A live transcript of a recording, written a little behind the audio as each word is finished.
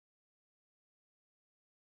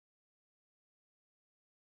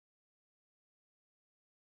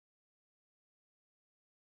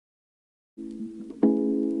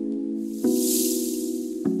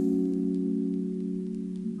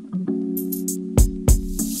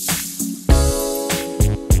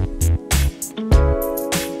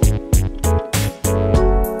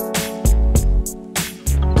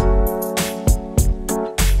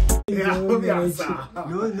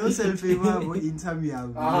No selfie mo interview.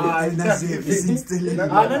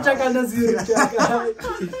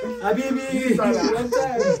 Habibi, you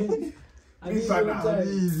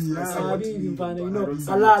know,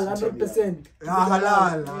 halal 100%.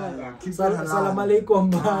 Halal. Salam alaikum,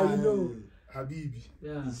 you know. Habibi.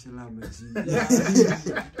 Yeah.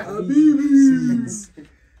 Habibi.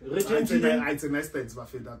 It's a nice thanks, my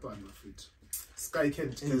friend. That one, my friend. Sky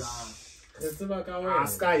can't tell.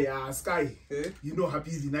 Sky. You know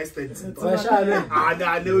Habibi, nice thanks.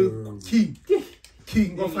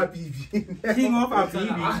 King of Habibi. King of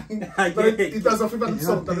Habibi. It was a favorite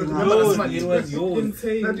song. It was yours.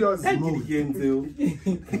 Not yours. It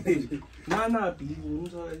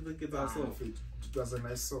was a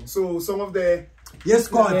nice song. So some of the Yes,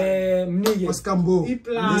 God. Mnige. Oskambo.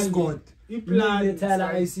 Yes, God. Mnige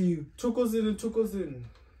Tyler ICU. Tukozin.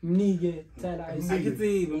 Mnige Tyler ICU.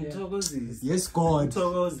 Yes, God.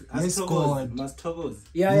 Yes, God. Yes,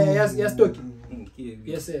 talking.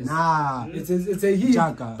 Yes. Nah. It's a hit.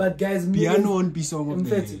 Chaka. But guys, piano on be song of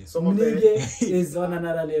the Mnige is on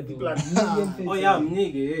another level. Oh yeah,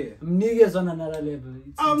 Mnige. Mnige is on another level.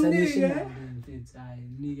 It's international.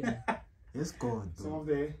 Mnige. Yes, God. Some of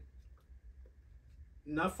the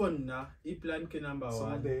Nafona, plan ke number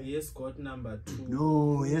 1. Yes, God number 2.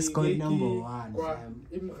 No, yes, God number 1.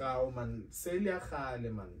 Imrao man, Celia Khale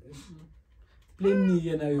man. Play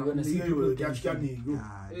Mnige now, you're gonna see people.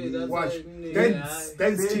 Watch.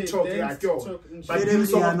 Dance TikTok, yeah, but do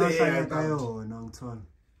some of the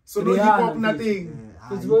so no hip hop nothing.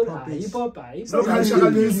 Hip hop. No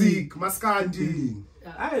cultural music, Maskandi.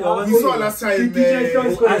 You saw last time,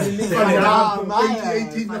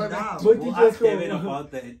 2018.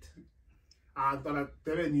 About that.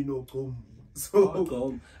 Then you know, come.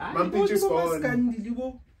 So, my pictures gone.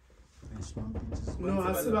 No,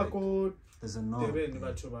 I see like there's a no.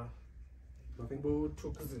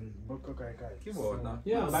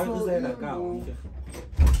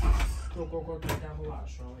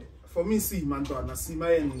 For me, see, man, I see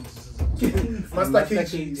my end. Master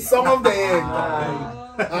Kitchen. Some of the end.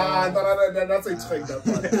 That's a trick.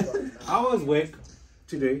 I was work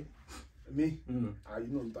today. Me? You know,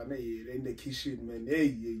 in the kitchen, man. Hey,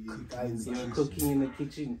 guys. You're cooking in the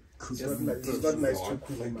kitchen. It's not nice to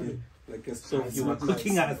cook, man. Like a stove. You are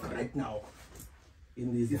cooking us right now.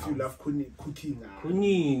 In this if you love cooking. You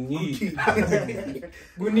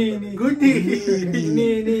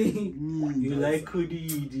like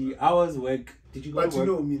kudidi. Hours work. Did you go but to work?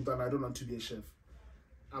 You know me, I don't want to be a chef.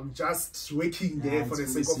 I'm just working there for the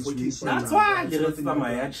sake of working. That's why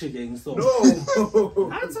my actually so. No.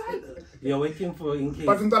 That's why you're working for in case.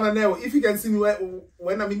 But if you can see me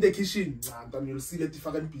when I'm in the kitchen, then you'll see the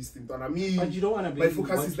different piece. But you don't want to be. My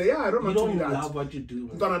focus is there. I don't want to do that. You don't love what you do.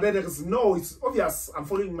 No, it's obvious. I'm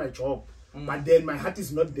following my job, but then my heart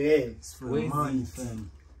is not there. It's for the money, fam.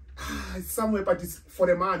 It's somewhere, but it's for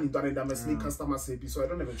the money. I must make customers happy, so I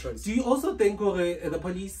don't have a choice. Do you also think the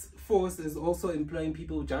police force is also employing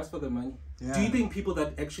people just for the money? Yeah. Do you think people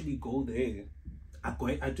that actually go there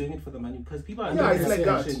are doing it for the money? Because people are it's like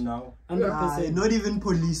that now. Not even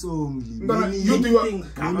police only. Many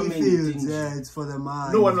fields, it's for the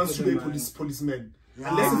money. No one wants to be a policeman.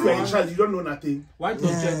 Unless if you're in charge, you don't know nothing. Why don't you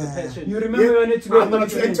have the passion? You remember when it's I'm going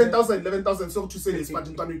to 10,000, 11,000, so to say this, but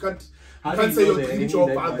you can't say your dream job.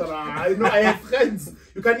 I know I have friends.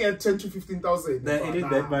 You can't get 10 to 15,000. They're earning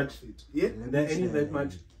that much. Yeah? They're earning that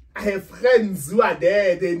much. I have friends who are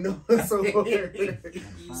there, they know. So,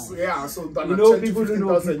 yeah, so you know people who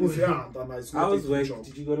know people. Yeah, how was work?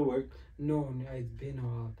 Did you go to work? No, it's been a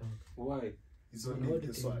while. Why? It's on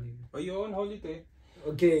holiday. Are you on holiday?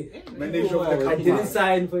 Okay. I didn't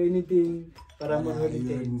sign for anything, but I'm on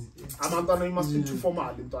holiday. You must be too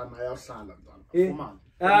formal. You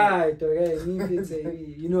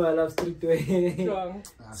know I love street way.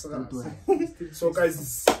 So guys,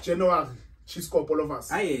 it's January. She's called all of us.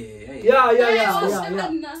 Yeah.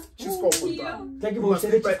 She's called Thank you, you must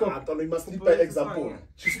sleep by example.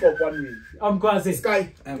 She's called 1 week. I'm quasi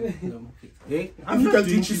Sky. If you can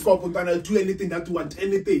do cheese called, I'll do anything that you want.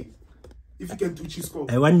 Anything. If you can do cheese called.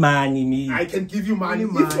 I want money, me. I can give you money.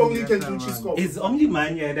 If you only can do cheese called. It's only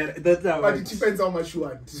money. That's but it depends how much you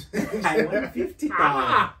want. I want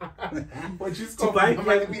 50,000. But cheese to buy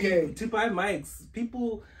mics.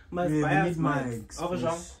 People must buy us mics.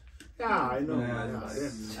 Yeah, I know.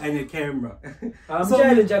 And a camera. I'm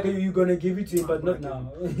telling Jack, you're gonna give it to him, but not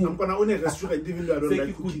now. I'm gonna own a restaurant even though I don't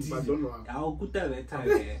like cooking, but I don't know. I'll put that time.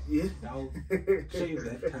 Yeah. I'll shave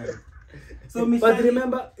that time. So, but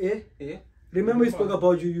remember, remember we spoke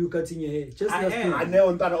about you cutting your hair. Just last week. I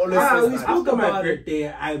know that always we spoke about my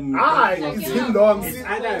birthday. It's been long. It's It's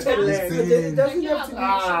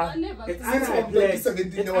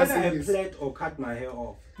either I plait or cut my hair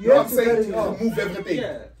off. You have I'm to saying cut it to off. move everything.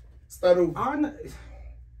 Yeah. Start over.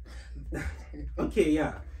 Okay,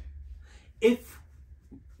 yeah. If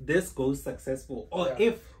this goes successful, or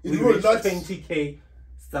if we will reach not 20k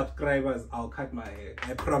subscribers, I'll cut my hair.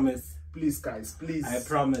 I promise. Please, guys, please. I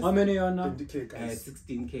promise. How many are now? 20K, guys.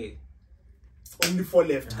 16k. Only 4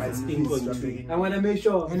 left, guys. I want to make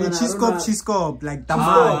sure. And then she scope like yeah,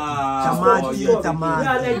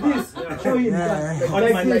 like this. Show him.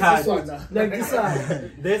 Like this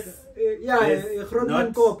one. This. Yeah,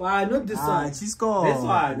 not cop. Not this one. This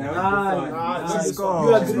one.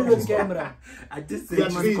 You agree on camera. I just We said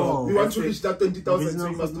agree. We want to reach that 20,000, so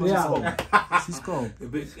we must do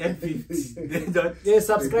this. And 50. Yeah,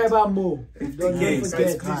 subscriber more. Don't Guys,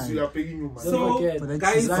 forget. please, we are paying you money. So,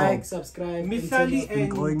 guys, like, subscribe. Mishali been and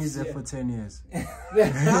growing his there for 10 years.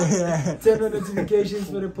 Turn on notifications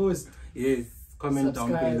for the post. yes, comment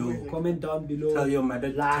down below. Comment down below. Tell your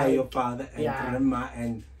mother, tell your father, and grandma,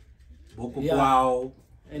 and wow,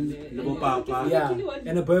 and little papa. yeah,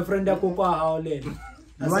 and a boyfriend that Copa Howley.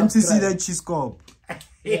 You want to see that cheese scope?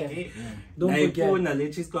 Yeah. Don't forget.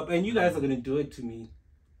 And you guys are gonna do it to me.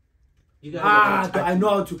 You guys I know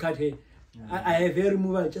how to cut hair. I have hair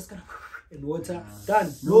removal. Just gonna in water.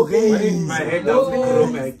 Done. No pain. My head doesn't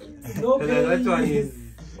grow back. No pain. That one is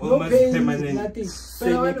no almost pain. permanent. Nothing.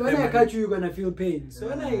 So when I cut you, you're gonna feel pain. So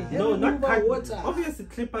when I not cut water. Obviously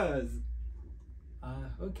clippers.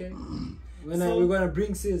 Okay. We're gonna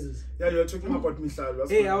bring scissors. Yeah, you're talking about Mishal.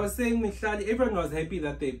 Hey, I was saying Mishali, everyone was happy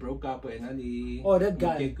that they broke up and that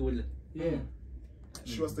guy. Yeah.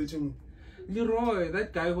 She was dating Leroy,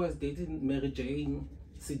 that guy who was dating Mary Jane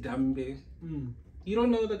Sidambe. You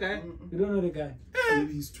don't know the guy? You don't know the guy?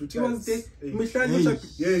 maybe he's 2 He was times. dating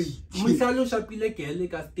Mishalo Shapile Gele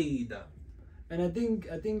Castida. And I think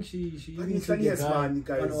she But even Mishal took the has guy money,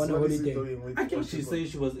 guys. on a What is he holiday. doing with I think she people? said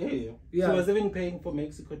she was She Yeah. was even paying for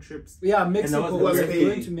Mexico trips. Yeah, Mexico. was We were paying.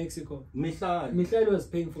 going to Mexico. Mishal. Michael was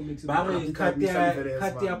paying for Mexico. But Katia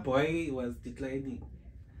Mishal boy was declining.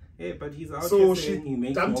 Yeah, but he's out So here she saying he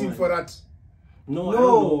makes dumped more him for money. that. No, I No.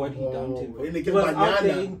 don't know what he dumped him for. And He again, was out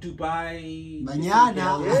there Banyana. in Dubai.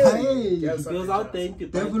 Banyana. Yeah. Hey. Yes, He was out there in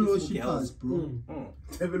Dubai. Devil kissing girls. worshippers, bro.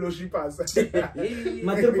 Devil shippers.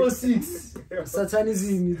 My 666.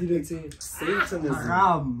 Satanism, let's say. Satanism.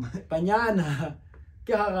 Haram. Banyana.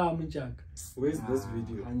 Ke haram, Jack. Where's this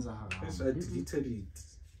video? Hands are haram. I deleted it.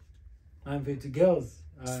 I'm fit to girls.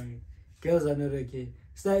 Girls are not okay.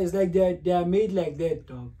 It's like they are made like that,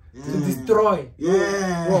 dog. To destroy.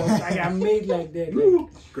 Yeah. Bro, like I'm made like that. Like,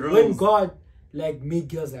 when God made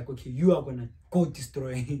girls like, okay, you are gonna go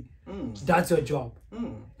destroy. That's your job.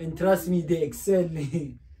 And trust me, they excel.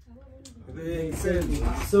 They excel.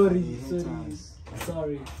 Sorry.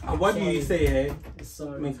 What do you say, eh?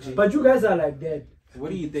 Sorry. But you guys are like that. What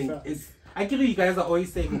do you think? I get you guys are always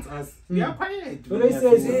saying it's us. We are quiet. But they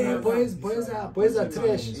say, hey, boys are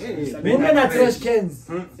trash. Yeah. Women are trash cans.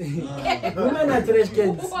 Women are trash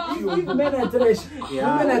cans. Men are trash.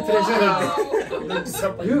 Women are trash cans.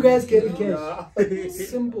 You guys carry cash.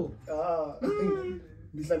 Simple.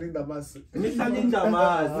 Mishal Damas. Mishali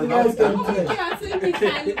Damas. You guys carry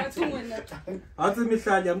trash.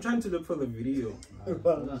 I'm trying to look for the video.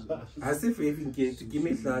 As if even get to give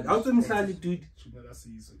me Mishali. Also Mishali, dude.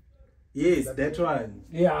 Yes, that one.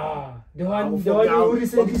 Yeah, the one who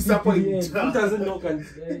recently disappointed. Who doesn't know?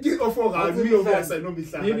 Get off of me over here, I know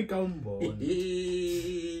Mishal.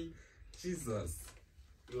 Jesus.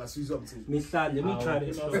 Mishal, Mishali, let me try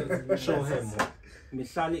to show him.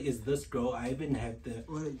 Mishali is this girl. I even had her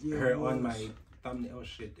on my thumbnail.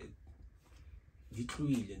 Shit. You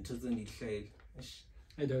tweet and doesn't it say?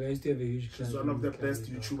 I used to have a huge she's one of the best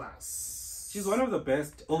YouTubers. She's one of the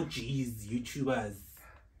best OGs YouTubers.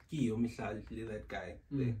 That guy.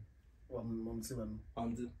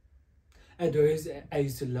 I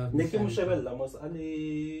used to love What's this? I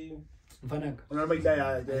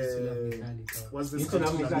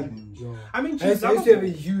mean, I used to have a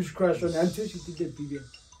huge crush on her until she did get bigger.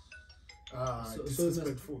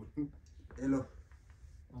 Disrespectful. Hello.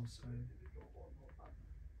 I'm sorry.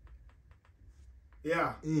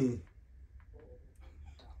 Yeah.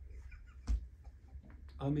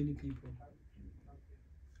 How many people?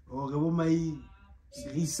 Oh, my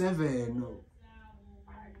 7.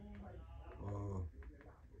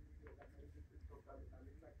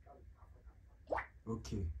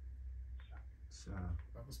 Okay. So.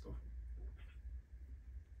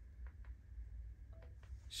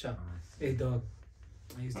 Sharp. Hey dog.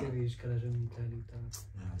 I used to have age crush on Italy.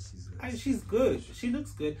 Yeah, She's good. She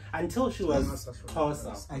looks good until she was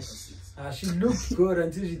Xhosa. She looked good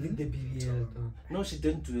until she did the BBL. No, she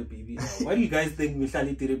didn't do a BBL. Why do you guys think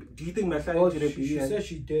Mihlali did it? Do you think Mihlali did a BBL? She said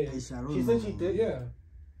she did. She said she did? Yeah.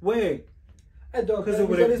 Where? Hey dog, because I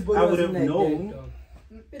would have known.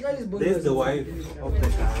 There's the wife of the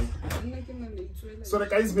guy. So the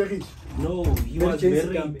guy is married? No, he was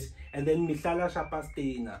married. And then Mihlala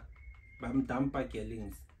Shapastena. Bam dampa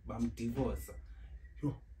killings. Bam divorce.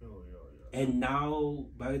 And now,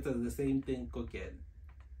 but it's the same thing again.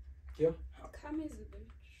 Yeah. Come is a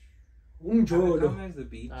bitch. Come as a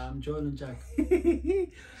bitch. I'm John and Jack.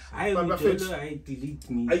 I delete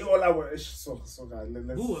me. Are you all aware? So guys, no.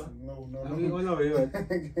 Are we all aware?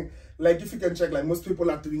 Like if you can check, like most people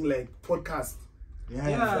are doing like podcasts.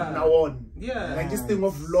 Yeah. From now on. Yeah. Like this thing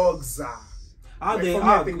of vlogs. They like,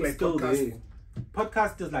 are like still podcast. there.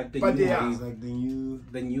 Podcast is like the But new they are. wave. like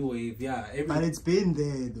the new wave, yeah. But it's been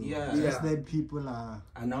there though. Yeah. Just that people are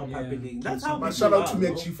now popular. That's how But people shout out to are,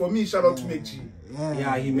 Mechi. For me, shout out to Mechi.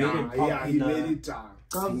 Yeah, he made it popular. Yeah, he made it.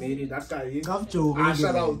 He made it. That guy. Joe Rogan.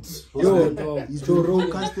 Shout out. Yo, He's Joe been Rogan.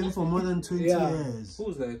 broadcasting for more than 20 years.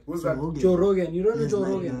 Who's that? Who's that? Rogan. Joe Rogan. You don't know He's Joe like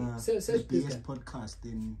Rogan? the biggest podcast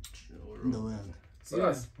in the world. So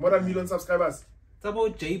that's more than 1 million subscribers. It's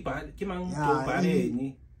about Jay Bad. Joe Yeah,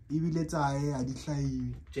 Bad. Even later,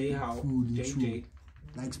 Jay how? JJ.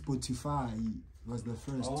 like Spotify was the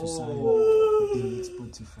first to Oh. sign with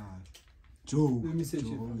Spotify. Joe. Let me see Joe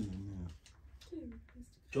you. Rogan,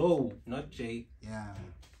 Joe, not Jay. yeah.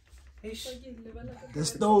 Ish. The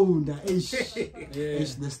Stone, the Ish. Yeah.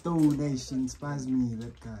 Ish, the Stone, Ish inspires me,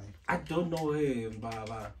 that guy. I don't know him,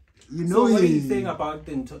 Baba. You So know what are him. you saying about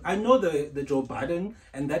them? I know the Joe Biden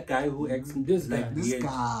and that guy who acts This guy. like This weird.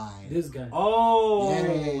 guy. This guy. Oh,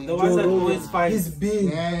 Yeah. the one Joe that Rogan. always fights. He's big.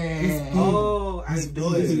 Yeah. He's big. Oh, I He's know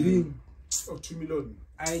big. He's it. big. Oh, 2 million.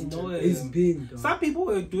 I know He's it. big. Dog. Some people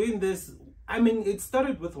were doing this. I mean, it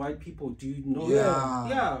started with white people. Do you know Yeah. that?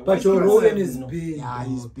 Yeah. But white Joe people Rogan have is no- big. Yeah,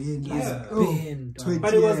 he's dog. been Yeah. like, Big, dog. 20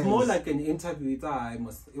 But it was years. more like an interview.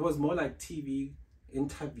 It was more like TV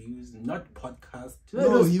interviews, not podcast. No, it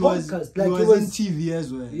No, was he was podcast. he Like, was it was- in TV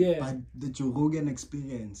as well. Yeah. But the Joe Rogan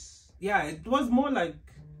experience. Yeah, it was more like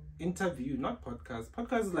interview, not podcast.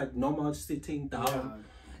 Podcast is like normal sitting down.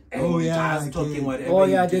 And Oh, yeah, just talking okay. whatever. Oh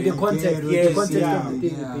yeah, you the do. content. Yeah, The content yeah, of the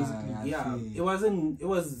thing, yeah, basically. Yeah, see. it wasn't. It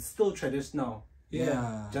was still traditional.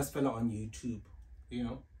 Yeah. Just fell on YouTube, you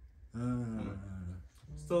know. Uh,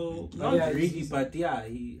 So But not yeah, really, he's- but yeah,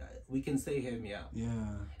 we can say him, yeah.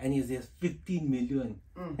 yeah. And he's just 15 million.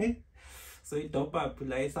 So he top up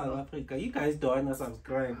like South Africa. You guys don't wanna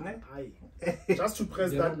subscribe, ne? Aye. Just to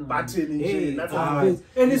press Yeah, that no. button. Hey, That's ah, all.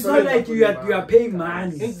 And it's not like you are paying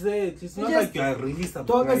money. Exactly. It's not just- like you are really Dog,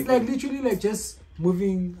 subscribing. it's like literally like just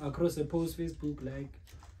moving across the post, Facebook, like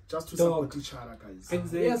Just to Dog. support each other, guys.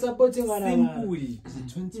 Exactly. yeah, supporting one another. Simple. Is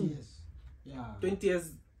it 20 years? Yeah. 20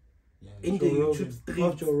 years Yeah. in the Joe YouTube Rogan. Of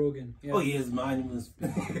streets. Joe Rogan. Yeah. Oh, he has money.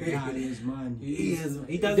 Yeah, there's man. He doesn't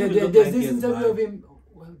There's look this like he has interview of money. him.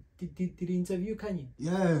 Well, did he interview Kanye?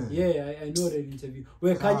 Yeah. Yeah, I know that interview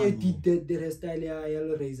where Kanye did the hairstyle,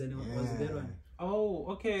 yellow razor. No, was it that one? Oh,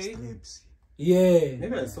 okay. Strips. Yeah.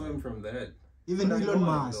 Maybe I saw him from that. Even But I Elon know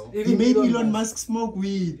Musk. him, though. He Even made Elon Elon Musk. Musk smoke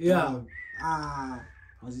weed. Yeah.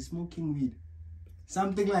 Was he smoking weed?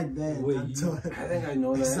 Something like that. Wait, I'm you- told. I think I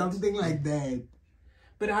know that. Something like that.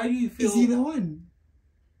 But how do you feel? Is he the one?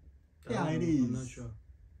 I Yeah, don't it know, is. I'm not sure.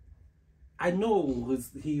 I know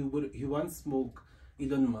he once smoke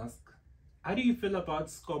Elon Musk. How do you feel about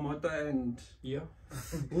Skomota and Yeah.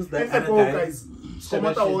 who's that That other guy? guys.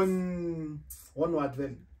 Komata on what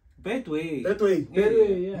then? Bad way. That way.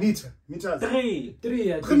 Yeah. Meters. 3.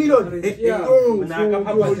 3 3 million. Yeah. Yo, Nah, yo,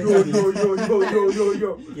 come yo, on.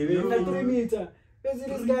 yo. Give him Like 3 meter. Because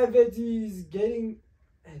this guy that he's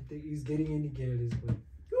getting any girl is good.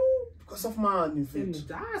 Because of man, in fact.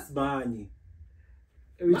 That's money.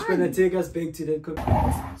 Which gonna take us back to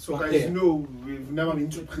that. So guys, you know, we've never been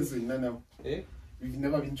to prison, no. Eh? We've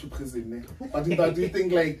never been to prison, eh? But do you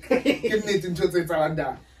think like getting it into the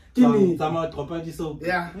Tawanda? Kini. Some property so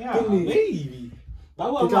Yeah. yeah, Kini. baby.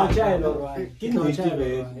 Child or what? Kini.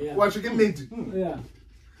 What you can make? Yeah.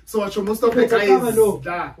 So what you most of the Because I guys cover no.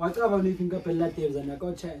 that Whatever living up in Latives and I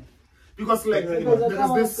got child. because like there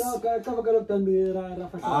Because is this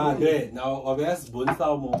Ah, great. Now, obvious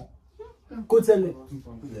Good selling.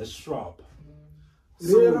 the shrub.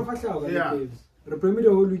 So, Yeah. Reprimi the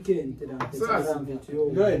whole weekend.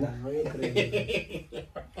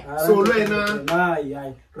 So Lena.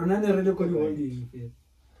 Aye. Ronane really call you holding.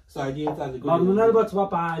 So I didn't tell the But no matter what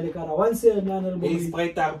papa, like one say another boy.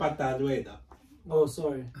 Oh,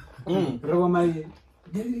 sorry. Remember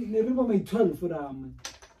my 12 for them.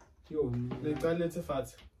 Yo, let's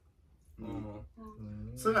fat.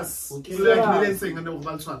 So that's like saying and the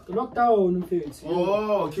lockdown.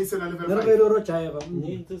 Oh, okay, so level 5.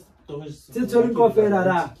 It's only coffee.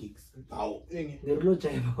 Wow. There's no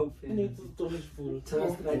chive.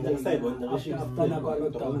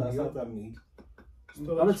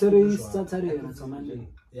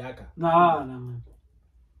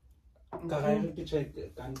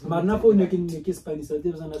 But now for making Spanish, so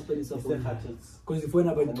there's an Spanish because if we're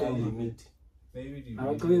not about to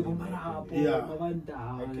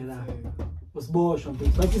was bosh on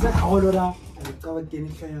things. But it's a color covered getting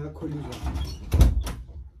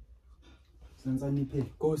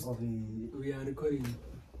Ghost. We are recording.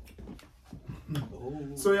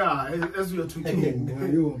 So yeah, as we are talking,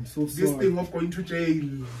 this thing of going to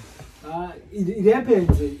jail. It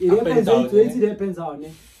depends. It depends on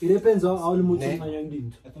it. It depends on how the motive and young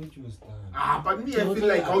did. I thought you was done. But me, I feel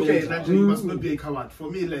like okay, that you must not be a coward. For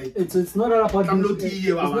me, like it's not all about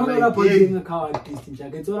being a coward.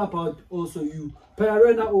 It's all about also you.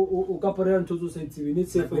 Parana or Caporan to we need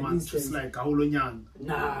to say for instance like Kaulonyan.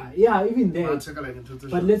 Nah, yeah, even there.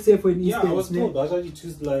 But let's say for instance,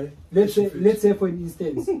 let's say for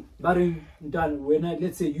instance, barring done when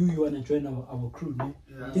let's say you wanna join our crew,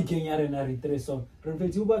 he can retreat. So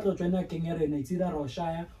you want to join it's either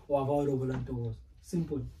Roshaya or Avaro.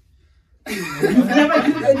 Simple. You've never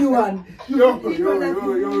killed anyone. You've never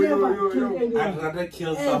killed anyone. I'd rather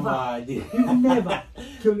kill somebody. You've never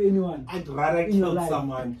killed anyone. I'd rather kill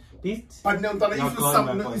someone. But now,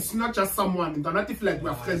 it's not just someone. It's not if like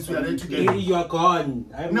we're friends, we are there together. You are gone.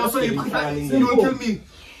 No, so you will kill me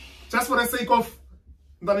just for the sake of.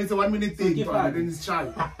 Then it's a 1 minute thing, but then it's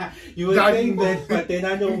shy. You were saying that, but then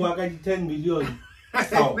I don't work at 10 million.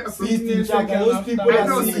 So, I know sickness, but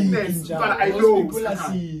I know.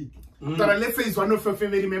 Let's say it's one of your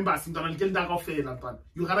family members. You gotta kill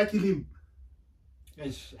him.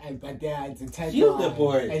 But yeah, it's a tough kill one. The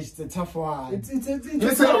boy. It's a tough one. It's let's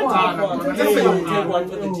say you're let's say you take one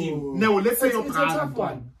for the team. No, let's say you're a tough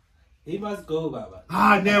one. He must go, Baba.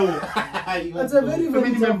 No. That's a very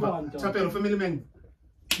tough one. Family member.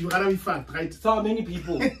 You gotta be fat, right? So how many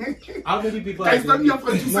people? How many people? Guys, don't be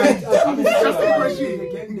afraid to say. Just a question.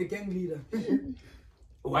 The gang leader.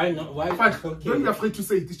 Why not? Why? Don't be afraid to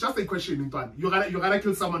say it. It's just a question, Antoine. You gotta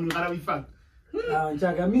kill someone. You gotta be fat.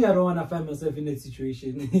 Jack, me, I don't want to find myself in that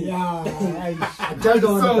situation. Yeah, I just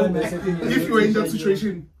don't want to find myself in that situation. If you're in that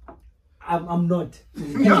situation, I'm not.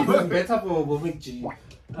 It's better for women.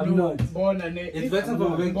 I'm not. It's better for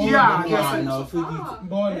women. If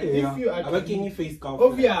you are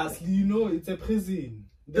obviously, you know, it's a prison.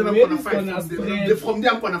 Then I'm gonna fight. From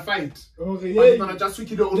there, I'm gonna fight. Okay, I'm gonna just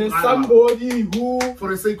switch it on. There's somebody who, for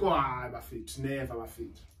the sake of I'm fit, never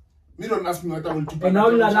fit. Me don't ask me what I will do. And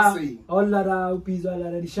all that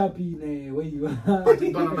pizza, the shopping, where you are. But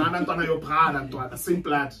your brother, Antoine, the same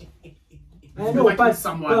blood. I know, but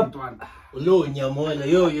someone, Antoine.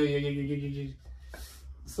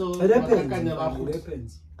 So it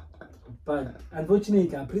depends. But unfortunately,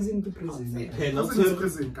 prison to prison. Prison is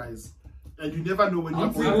prison, guys. And you never know when you're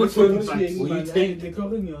going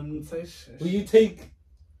Will you take?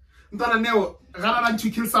 Rather than to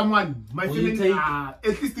kill someone, my feeling, at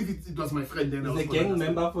least if it was my friend, then I was a gang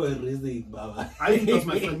member for a reason, Baba. I think it was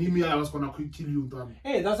my friend. Me, I was gonna kill you, Antoine.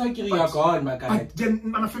 Hey, that's why you're gone, my guy. But then,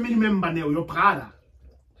 I'm a family member now, your brother.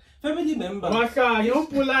 Family member. Maka, you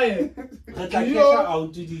pull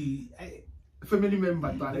out to the family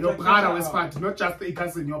member, your brother was part, not just a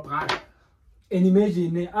cousin, your brother. And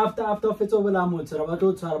imagine after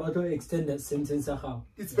Fetobalamoto extended sentence.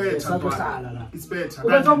 It's better. It's better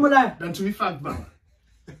than to be fucked back.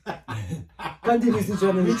 Can't you see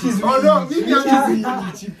which is oh no, maybe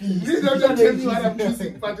I'm choosing. You don't tell me what I'm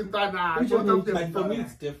choosing, but for me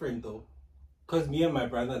it's different though. Because me and my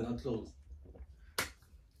brother are not close.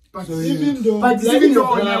 But so even though, when it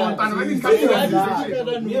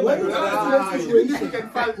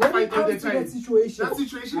comes to that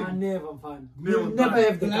situation, I never fun. Never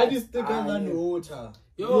have the blood is thicker than water.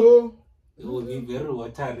 Yo, it will be very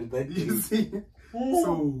watery. That you see.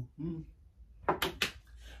 So,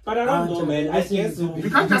 But I don't know, man. I guess you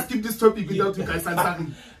can't just keep this topic without you guys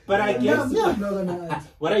answering. But I guess. No.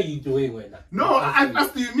 What are you doing right now? No, I'm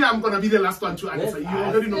asking you. Me, I'm gonna be the last one to answer. You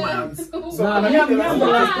already know my answer. So I'm the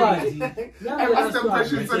last one. I asked them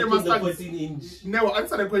questions, so they must start. 14-inch. No,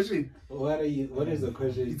 answer the question. What is the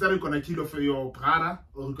question? Is that gonna kill for your brother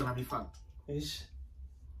or gonna be fun? Ish.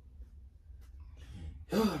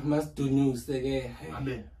 Must do news again.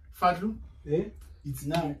 Amen. Fadlu? Eh? It's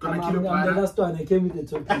No, gonna I'm kill your brother. the last one. I came with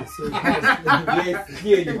the topic. So Yes,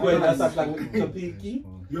 clearly. Well, that's a topic.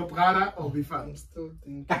 Your brother or be fun? I'm still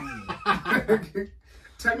thinking.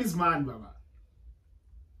 Time is man, Baba.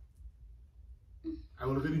 I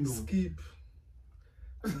already know. Skip.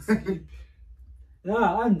 yeah,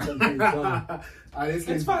 I'm the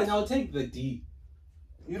It's fine. I'll take the D.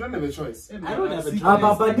 You don't have a choice. I don't have a choice.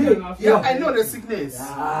 Yeah, I know the sickness.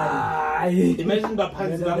 Imagine the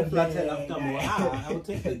pants down flatten after more. I will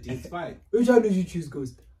take the D. It's fine. Which one did you choose,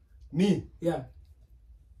 Ghost? Me? Yeah.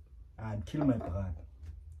 I'd kill my brother.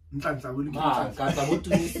 Nhlanhla, will you kill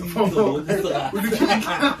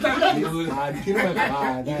I'd kill my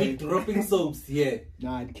brother. You be dropping soaps here.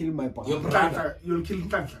 Nah, I'd kill my brother. Your brother. You'll kill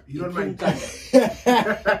Nhlanhla. You don't mind.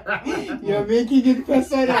 You're making it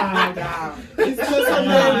personal now. It's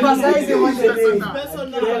Emphasizing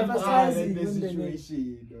the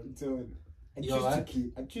situation.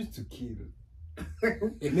 I choose to kill.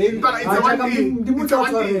 Maybe, but it's a one thing. It's a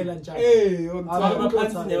one thing. Hey,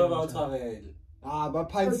 but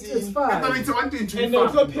it's fine. But it's a one thing to and be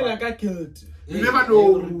also fun. feel like I killed. You never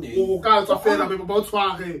know.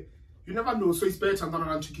 You never know, so it's better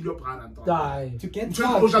than to kill your brother. Die. to get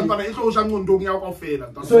So this one, the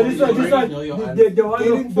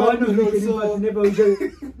one who never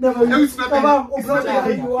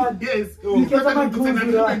Yes. You can come and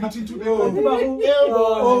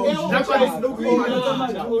That's why it's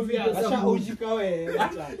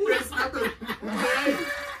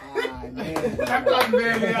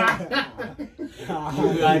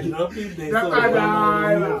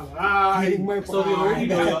So we already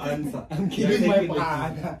know your answer. I'm killing my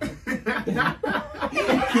brother.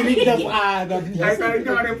 Killing the brother.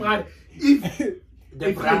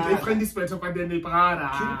 If a friend is better than the brother.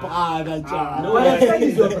 No,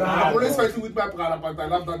 I'm always fighting with my brother, but I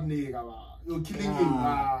love that nigga. You're killing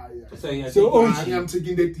him. So I'm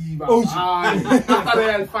taking the diva. After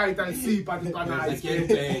I'll fight, I'll see, but it's nice.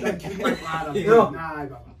 I'm killing my brother.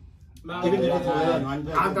 even if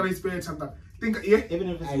it's Under respect, sometimes. Think, yeah? even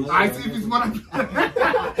if it's I see if it's more than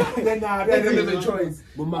then there's a choice.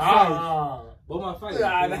 But my fight.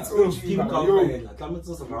 Yeah, that's all. all. Keep going.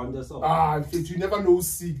 Around yourself. You never know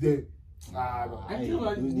sick there. I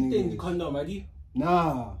think you think condom, Adi.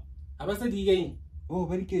 Nah. I said again. Oh,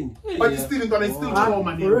 very good. But it's still gonna still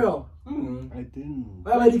trauma. for real. I didn't.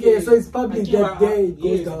 So it's public that day it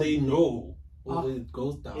goes down. They know when it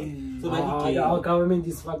goes down. So Our government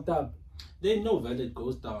is fucked up. they know when it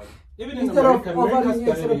goes down. Even in Instead of America, offering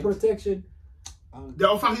extra America's protection, They're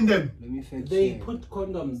offering them. Let me fetch they put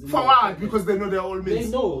condoms in For what? Because they know they're all they mates.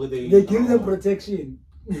 know they give them protection.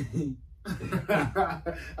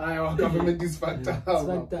 Our government is fucked up. It's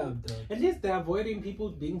fucked up, though. At least they're avoiding people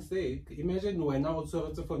being sick. Imagine when now it's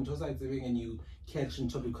from saving and you catch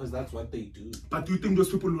into because that's what they do. But do you think those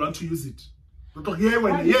people want to use it? Yeah, Why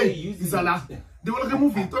when do yeah, they use it's it? allowed. They will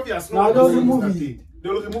remove it. Obviously. No, they'll remove it. They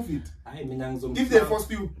will remove it. I mean, If they force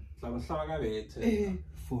you.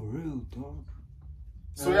 For real, dog.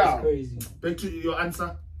 So That's yeah, crazy. back to your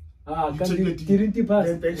answer. Didn't Yeah, pass?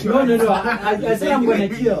 thank No. you. I said I'm gonna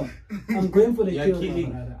kill. I'm going for the You're kill,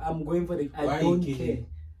 killing. brother. I'm going for the. Why I are you don't killing?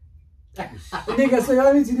 care. Nigga, so you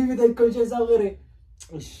want me to live with that conscience already?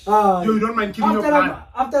 You don't mind killing your brother.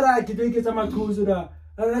 After I get some cruise, relax.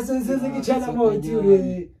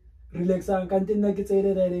 I can't think it's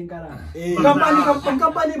a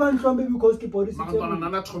company man from because keep policy.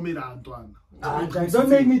 Don't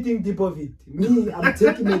make me think deep of it. Me, I'm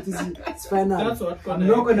taking it. It's final. That's what I'm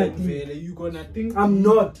not gonna think. You gonna think. I'm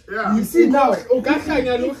not. Yeah. You see now. So,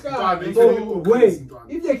 Wait.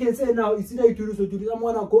 If they can say now, it's either you do this or do this. I'm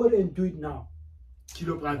gonna go and do it now. Kill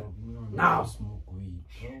your brother. Now.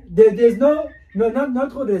 There's not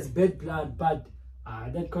all there's bad blood, but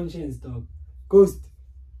that conscience, dog. Ghost.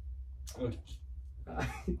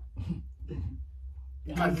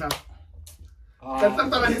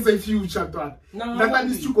 That is a future, dog. No, That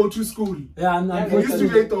needs to go to school. Yeah, He used to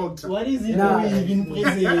be a doctor. What is it Nah. doing in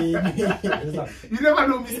prison? You never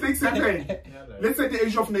know, mistakes happen. Let's say the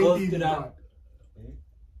age of 19. dog.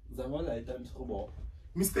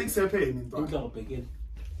 Mistakes happen. dog.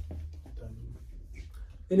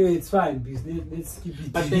 Anyway, it's fine, because let's keep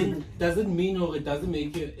it. But then, does it mean or it doesn't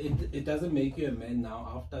make you? It doesn't make you a man now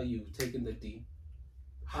after you've taken the D.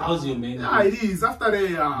 How's your man? Yeah, it is. After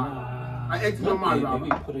the I act normal.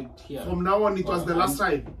 Maybe put it here. From now on, it was the last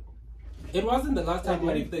time. It wasn't the last time.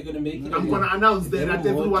 What if they're gonna make it? I'm gonna announce that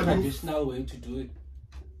everyone. Traditional way to do it.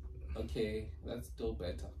 Okay, that's still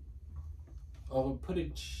better. Or put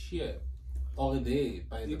it here, or there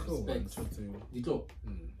by the specs.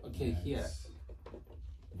 Okay, here.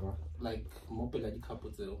 Like mobile like couple.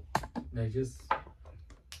 Like just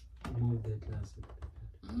move that glass.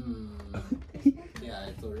 Yeah,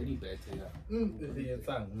 it's already better.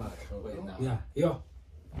 Yeah.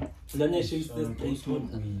 Then I show you this place one.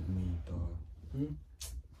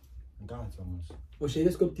 Oh, she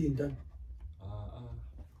let's go done.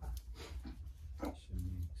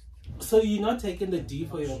 So you're not taking the D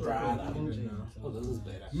for your brother? Oh, this is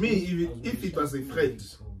better. Me, if it was a friend,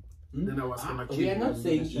 then I was gonna kill We are not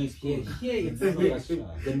saying if here. Here it's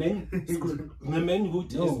the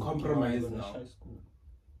manhood is compromised now.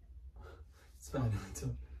 It's fine.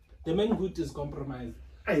 The manhood is compromised.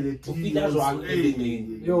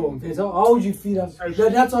 Yo, how would you feel?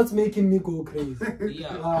 That's what's making me go crazy.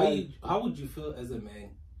 Yeah. How would you feel as a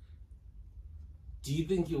man? Do you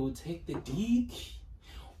think you will take the dick?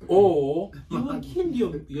 Or you will kill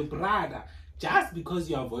your brother just because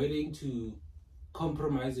you're avoiding to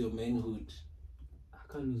compromise your manhood? I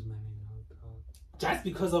can't lose my manhood. Just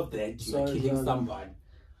because of that, you're killing someone.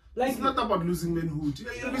 Like, it's not about losing manhood.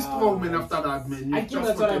 You'll be strong man after that, man. I think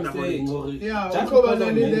that's what I'm saying. Yeah, just because of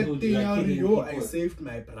that thing I saved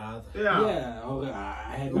my brother. Yeah.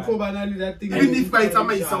 That thing. Even if by time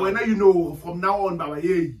when you know from now on, Baba,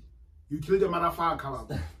 you kill the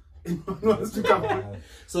motherfucker.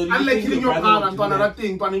 So unlike killing your brother and another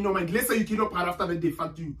thing, let's say you kill your brother after they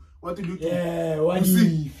fuck you. What do you do? Yeah, what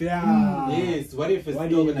if? Yeah. Yes, what if it's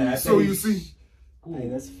still gonna happen? So you see. Hey,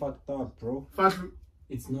 that's fucked up, bro.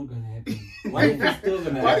 It's not gonna happen. What if it's still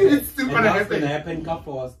gonna happen? What if it's still gonna happen? It's gonna happen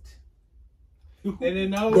first. And then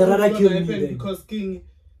now they rather kill me then. Because King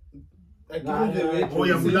okay,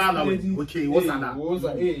 what's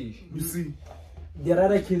that? You see. They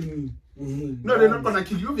rather kill me. No, they're not gonna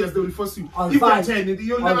kill you. Obviously, they will force you. I'll if fight. You're 10,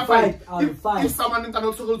 you'll never fight. If someone in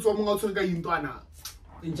Tano Toko what's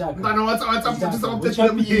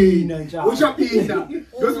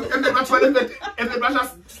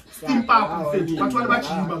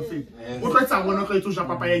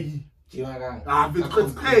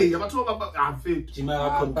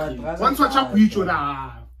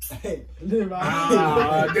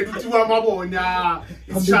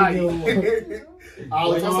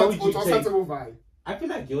I feel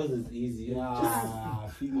like yours is easy. Just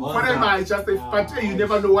but you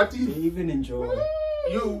never know what if even enjoy.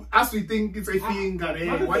 You as we think it's a finger,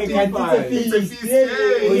 what it's a feast.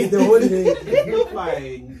 It's the whole day. It's still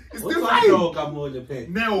fine. It's still fine.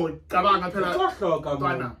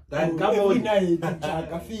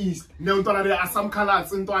 No, there are some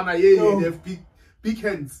colors in they have big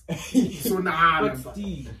hands. So but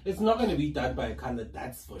Steve, it's not gonna be done by a color,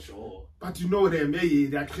 that's for sure. But you know them,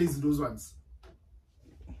 they are crazy those ones.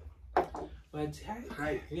 But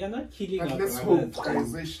we are not killing our let's brothers. hope,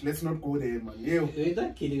 guys, let's not go there, man. We're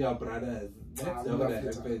not killing our brothers. That's not gonna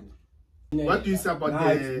happen. What do you say about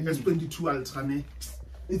the S22 Ultra?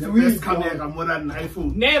 It's the best camera more than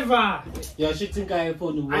iPhone. Never! You're shooting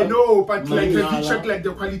iPhone. I know, but like if you check like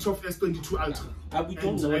the quality of S22 Ultra we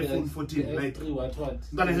don't know iPhone 14, like what?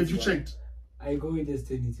 Then have you checked? I go with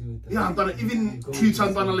S22. Yeah, I'm gonna even Twitter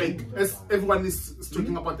and like as everyone is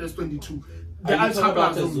talking about S22. The Ultra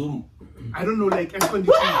about the zoom. I don't know, like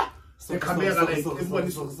S22. The camera, like everyone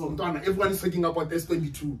is talking about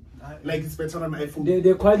S22. Like it's better than iPhone.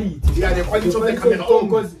 The quality. Yeah, the quality of the camera.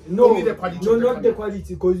 Only the quality. No, not the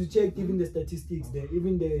quality, because you check even the statistics there,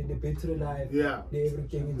 even the battery life. Yeah. The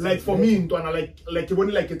everything. Like for me, like you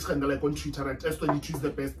only like a trend like on Twitter that S22 is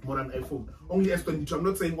the best more than iPhone. Only S22. I'm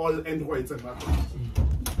not saying all Androids and that.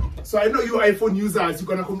 So I know you iPhone users, you're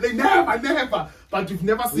gonna complain, never. But you've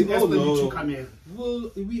never seen S22 camera.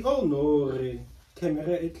 Well, we all know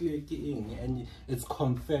camera and it's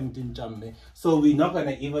confirmed in Jamme. So we're not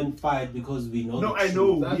gonna even fight because we know. No, I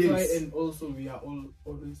know. That's yes. why, and also we are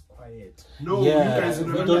always quiet. No, yeah, you guys do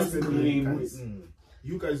not understand me.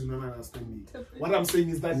 You guys do not understand me. What I'm saying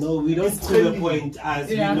is that no, we don't prove a point as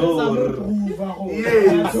we know.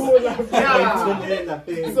 Yes. So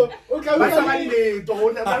okay,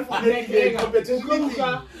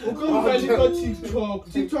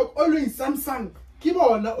 TikTok always Samsung. Keep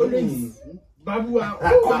on always. Babua.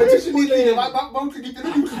 Competition is there. About to get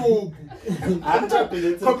a new club.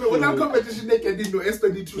 When I'm competition, they can do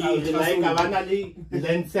S22. Like Avanali,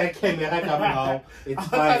 then say camera come now. It's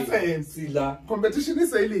fine. Sila. Competition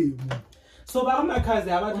is a So Makazi,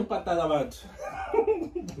 how to patala about?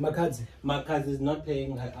 Makazi is not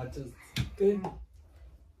paying her artists.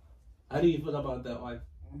 How do you feel about that one?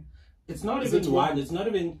 It's not even one. It's not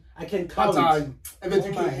even. I can count.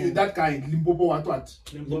 That guy, Limpopo, what?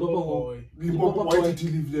 Limpopo boy. Why did he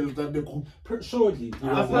leave the group? Surely.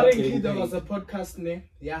 Apparently, there was a podcast name.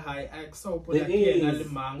 Yeah, I saw.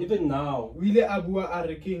 Even now. Really, Abua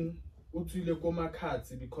are king. Utile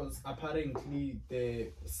Komakati because apparently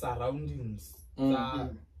the surroundings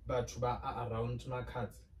that are around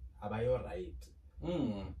Makati are your right.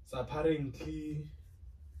 So apparently,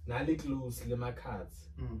 Nali close le Makati.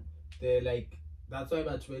 They're like, that's why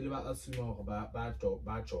but really assume bad job.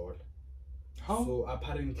 How? So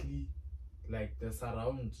apparently, like the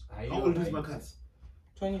surrounds. How old is Makati?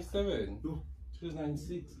 27. No.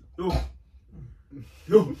 296. No.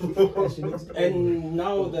 And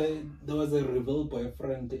now there was a rebel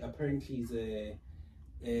boyfriend. Apparently, he's a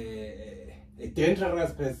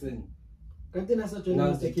dangerous person. Now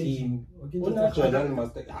the team.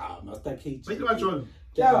 Master Cage. They never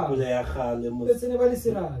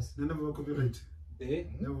copyright.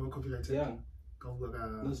 Never copyright. Yeah.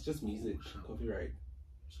 No, it's just music. Copyright.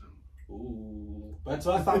 Ooh. But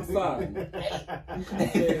what's Samsung?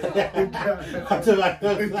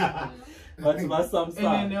 What's Samsung?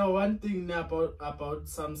 And then one thing about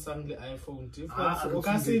Samsung the iPhone difference. You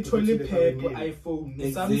can see toilet paper iPhone.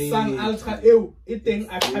 Samsung Ultra it thing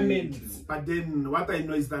a comment. But then what I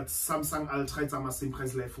know is that Samsung Ultra is the same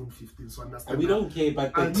price like iPhone 15. So understand. We don't care,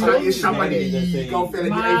 but Ultra is Shabani.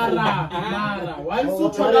 Mara. Once you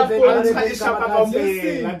Ultra is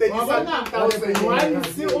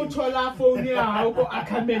once you utola phone ya how go a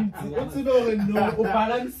comment. What's it all no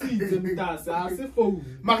balance it mtasa as phone.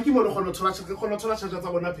 Marki mo lo khona thola charger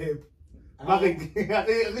tsa bona phep. Ba re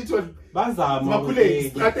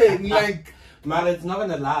like man, it's not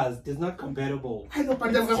gonna last. It's not compatible. I know, but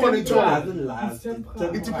it doesn't last.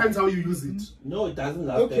 It depends how you use it. No, it doesn't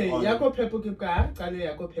last. Okay, yako pepo ke ka kale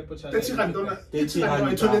yako pepo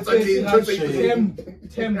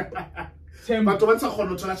Tem. But once I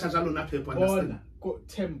khona thola charger lona phep understand. Go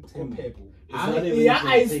temp pepo. Yeah,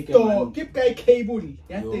 I store. Keep guy cable.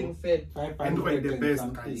 Yeah, thing fed. Android the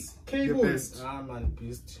best, guys. Cable. The best. Man,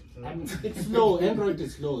 beast. It's slow. Android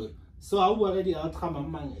is slow. So I already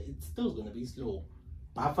man. It's still gonna be slow.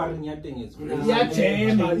 Buffering thing is really I'm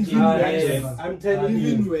telling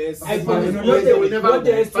you.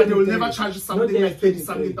 They will never charge something like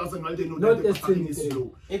 30,000 while they know that the buffering is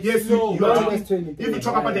slow. Yes, if you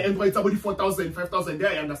talk about the Android, somebody 4,000, 5,000,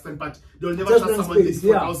 there I understand, but they will never charge somebody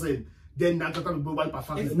 34,000. Then not just mobile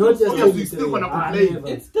buffering. Not just we still gonna complain.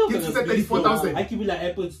 It's still gonna be 34,000. I keep like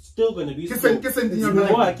Apple. It's still gonna be.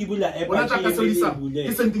 I keep like Apple.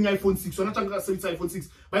 iPhone 6. When I talk about iPhone 6,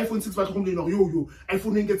 by iPhone 6, but yo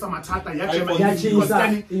iPhone gets a matata.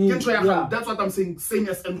 That's what I'm saying. Same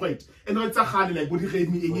as Android. Android's a hard like body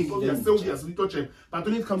Redmi. Obviously, but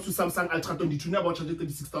when it comes to Samsung Ultra 22, never about charging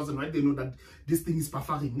 36,000. Right? They know that this thing is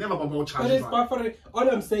buffering. Never about charging. But it's buffering. All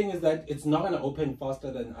I'm saying is that it's not gonna open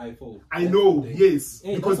faster than iPhone. I know, yes,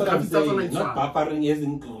 hey, because it's not buffering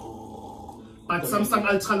isn't. But Samsung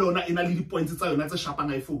Ultra Lona in a little point, it's a sharp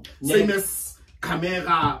iPhone. Same as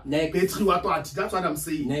camera, battery, what. That's what I'm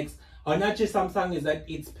saying. Next, or not just Samsung is that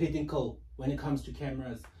it's pinnacle when it comes to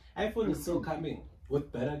cameras. iPhone is still coming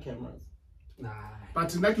with better cameras. But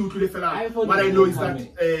what I know is that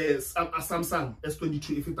a Samsung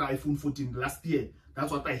S22, if it's iPhone 14 last year,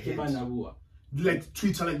 that's what I heard. Like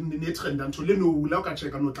Twitter, like the net trend, and they don't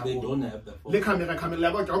have the phone. The camera,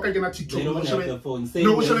 TikTok. They don't have the phone.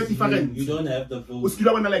 Different. You don't have the phone.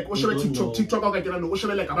 TikTok, like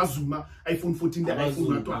a Zoom, iPhone 14, the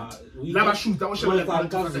iPhone. Lava shoot, no, I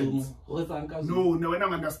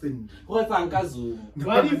don't understand. What are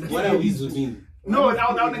we zooming? No, I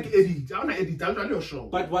don't edit. I don't edit. I'll show.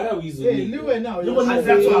 But what are we zooming?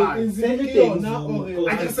 That's why. I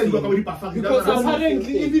can say you got already perfect. Because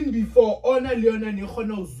apparently, even before, Ona Leona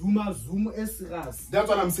Nihono Zoom Esras. That's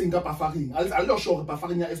what I'm saying. Perfecting. I'll show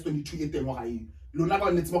perfecting S22 at the Morai. Luna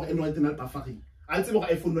got let's more annoyed than perfecting. I'll say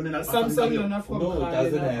iPhone no Samsung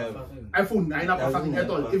doesn't have iPhone 9 perfecting at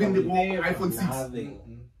all. Even the iPhone 6.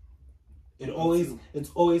 It's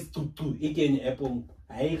always to again Apple.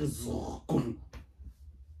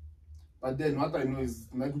 But then what I know is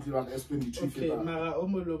like S22. Okay, Mara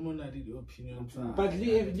Omolomo na the opinion. But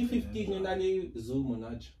the 15 only zoom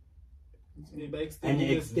on and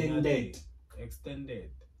extended.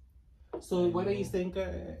 Extended. So what are you saying?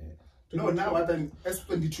 No, now what an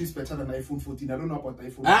S22 is better than iPhone 14. I don't know about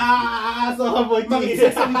iPhone 14. Ah, so how about No,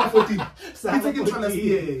 it's 14. It's It's taking last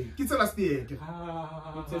year. It's last year.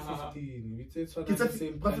 It's a 15. It's a It's a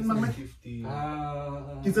 15. 15.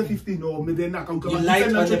 Ah. It's a 15. No, me then I can You like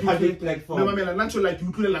on the public platform. No, I'm not sure like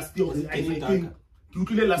you could last year. I think you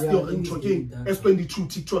could last Yeah, year I in think talking it's S22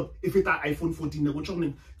 TikTok. If it's iPhone 14, the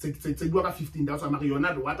watching it's a 15. That's what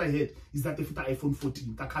what I heard is that if it's iPhone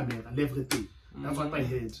 14, the camera and everything. That's what I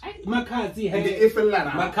heard. Makazi, The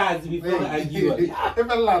FLR. Makazi before I argue.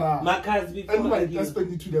 FLR. Makazi before I argue.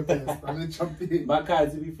 S22 the best. I'm a champion.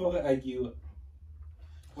 Makazi before I argue.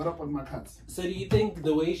 What up on my cats? So do you think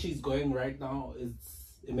the way she's going right now it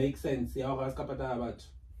makes sense? Yeah, or about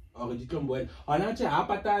or the well, on actually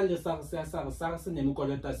apatale SARS name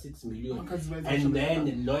collector 6 million. And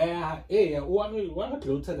then lawyer what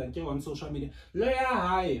closer than on social media. Lawyer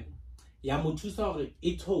high. Yamutusa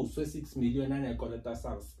it holds 6 million and I collector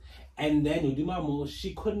SARS. And then Udimamo,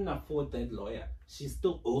 she couldn't afford that lawyer. She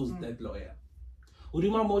still owes that lawyer.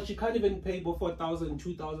 Udimamo, she can't even pay for 4,000,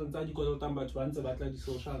 2,000 that you got to once about the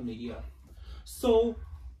social media. So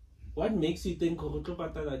what makes you think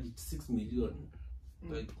 6 million?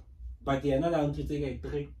 Like, but you're not allowed to take a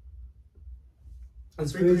 3.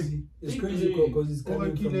 It's crazy. It's crazy because it's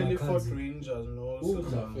coming from my Fort cousin. Rangers, no.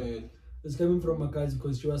 It's coming from my cousin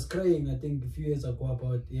because she was crying, I think, a few years ago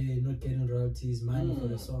about not getting royalties, money for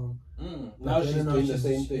the song. Now she's doing the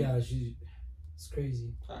same thing. Yeah, it's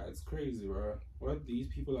crazy. It's crazy, bro. What these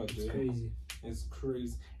people are doing. It's crazy. It's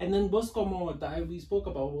crazy. And then Bosco Mota, we spoke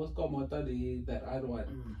about Bosco Mota, that other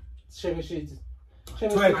one. I feel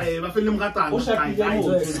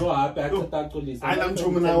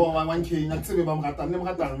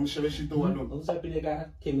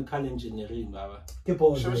chemical engineering, Baba.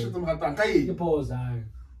 And you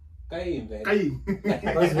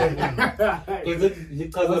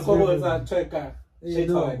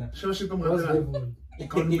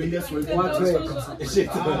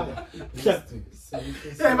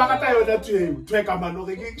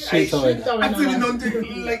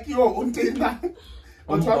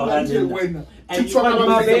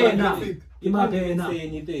can't say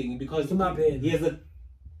anything because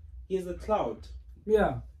he has a cloud.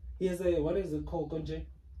 Yeah. He has a, what is it called, Konje?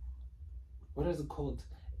 What is it called?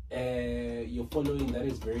 You're following that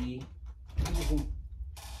is very.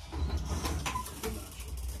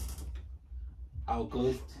 Our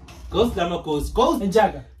ghost Lama ghost. Wait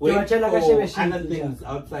for other things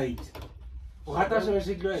outside. Are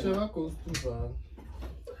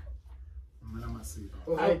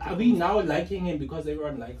we now liking him because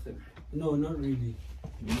everyone likes him? No, not really.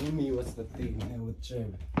 You know me, what's the thing with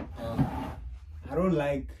Trevor? I don't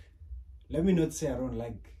like, let me not say I don't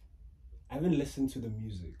like, I haven't listened to the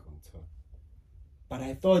music on top. But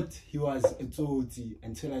I thought he was a Toti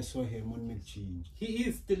until I saw him on McChange. He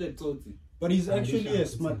is still a Toti. But he's actually a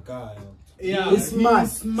smart guy. Yeah, he's smart.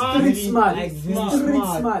 Smart.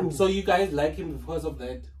 So you guys like him because of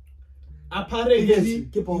that? Apparently, he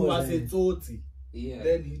was a Toti. Yeah.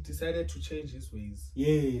 Then he decided to change his ways.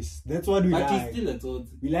 Yes, that's what we like. But he's still a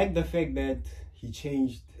Toti. We like the fact that he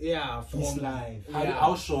changed his life.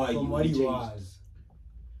 How sure are you? From what he was.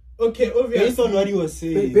 Okay, obviously. Based on what he was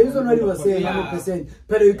saying. Based on what he was saying, 100%.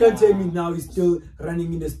 But you can't tell me now he's still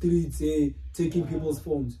running in the streets, taking people's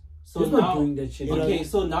phones. So he's now, not doing that shit. Okay,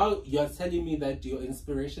 so now you're telling me that your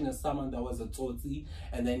inspiration is someone that was a Toti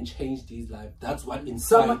and then changed his life. That's what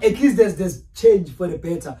inspired. At least there's change for the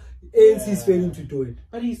better. ANC is failing to do it.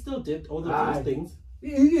 But he still did all those things.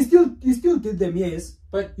 He still did them, yes.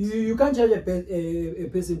 But you can't judge a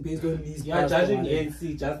person based on these. You are judging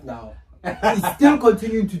ANC just now. He's still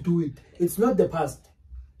continuing to do it. It's not the past.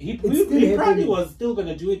 He probably was still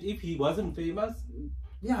gonna do it if he wasn't famous.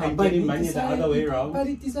 Yeah, and but getting money the other way around. But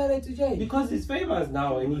he decided to change because he's famous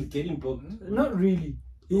now and he's getting booked. Not really.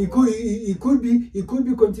 He could be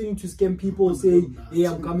continuing to scam people, say, "Hey,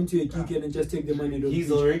 I'm coming to a gig and just take the money."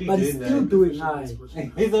 He's already but doing he's still doing He's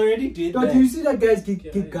already doing that. Do you see that guy's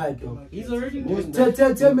gig guy though? He's already doing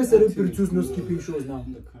that. Tell me celebrities not skipping shows now.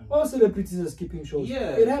 All celebrities are skipping shows.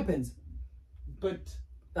 Yeah, it happens. But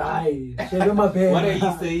aye, my bad. What are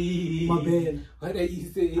you saying? My bad. What are you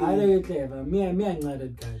saying? I don't clever. Me, I'm not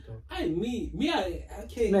that guy though.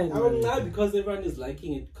 Okay. I'm not because everyone is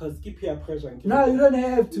liking it. Because keep your pressure. No, you don't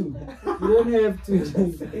have to. You don't have to.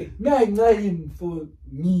 Me, I'm not in for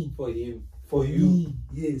me. For him. For you.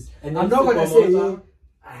 Yes. And I'm not gonna say,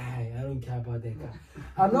 I don't care about that guy.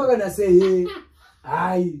 I'm not gonna say,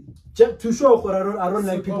 just to show I don't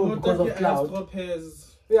like people because of cloud.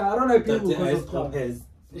 Yeah, I don't like people because of cloud. I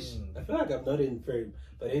feel like I'm not in frame.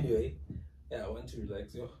 But anyway, Yeah, I want to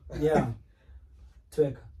relax, yo. Yeah.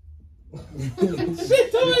 Twerk.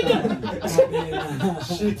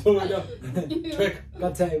 Shit, Twerk.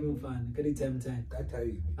 Got time, man. Got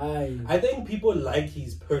time. I think people like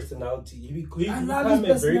his personality. He became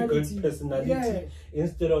a very good personality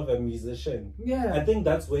instead of a musician. Yeah. I think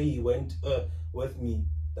that's where he went with me.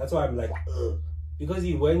 That's why I'm like, because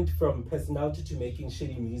he went from personality to making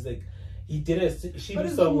shitty music. He did a shitty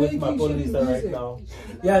song with Mapolisa right now.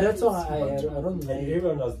 Yeah, that's why I don't like it.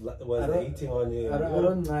 Everyone was hating on him. I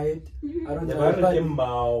don't like it. I don't They like were it. him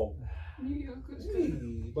Mao. New York was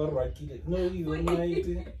No, you don't like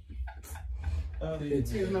it. It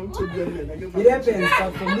happens,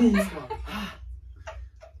 but for me,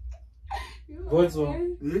 What's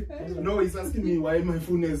wrong? No, he's asking me why my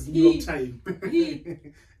phone is New York time.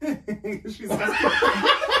 She's asking.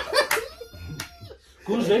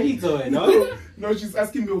 No, she's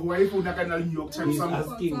asking me why phone I can New York time. She's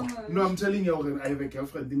asking. No, I'm telling you, I have a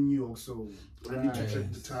girlfriend in New York, so I need to check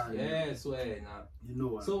the time. Yes, well, you know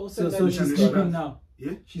what? So she's sleeping now.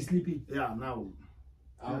 Yeah, she's sleeping. Yeah, now.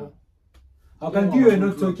 Yeah. How can you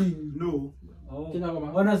not talking? No. Oh.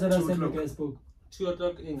 When was the last time you guys spoke? 2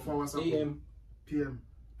 o'clock in AM. PM.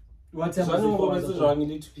 What time was was it? Wrong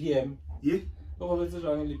 2 PM. Yeah. Oh, it's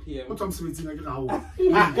wrong PM. What I'm sweating like now.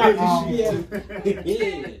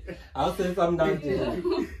 I'll say some down there.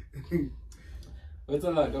 What's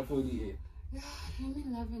a lot of food? Let me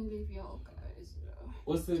love and leave y'all guys.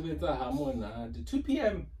 What's the better harmony? 2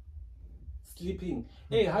 PM. Sleeping.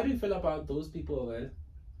 Hey, how do you feel about those people, well?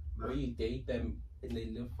 Where you date them and they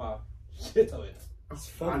live far? Shit, it's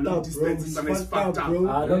fucked up, bro. It's fucked up,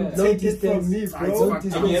 bro. Don't take it from me, bro. Have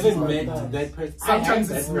you ever met that person?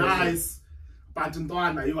 Sometimes it's nice, but in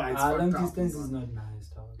Doana, you are. Long distance is not nice,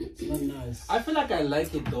 dog. It's not nice. I feel like I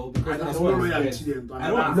like it though because there's no loyalty.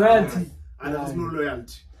 Loyalty. And there's no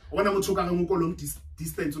loyalty. When I'm talking about long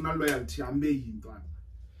distance, no loyalty. I'm being done.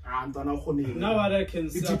 Now what I can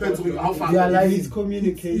say, it depends on how far. It's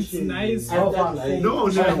communication. It's nice. No,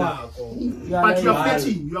 but you are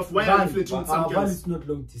flirting. Why are you flirting with some Val is not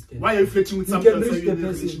long distance. Why are you flirting with some girls in a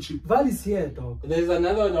relationship? Val is here, dog. There's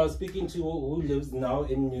another one I was speaking to who lives now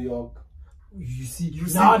in New York. You see,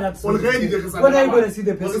 now that's already there is when are you gonna see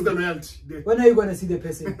the person? What is the loyalty? When are you gonna see the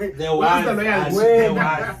person? There was the loyalty?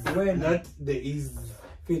 When? Not the is.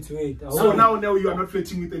 Wait. So now you are not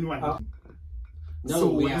flirting with anyone. No, so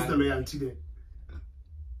what is the loyalty there?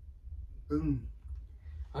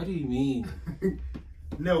 How do you mean?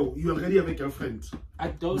 No, you already have a girlfriend. I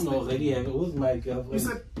don't already have. Who's my girlfriend? You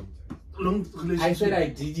said long relationship. I said I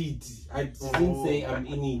did it. I didn't say I'm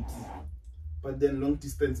in it. But then long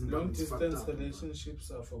distance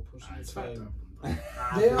relationships are for pushing time.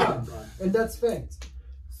 They are, and that's fact.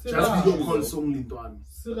 Just video calls only, Duan.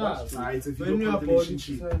 It's a video call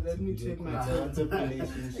relationship. Let me check my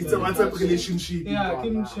It's a WhatsApp relationship. Yeah, I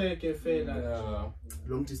can check if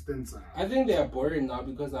long distance. I think they are boring now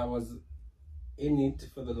because I was in it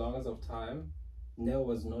for the longest of time. Nell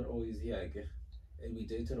was not always here, I guess. And we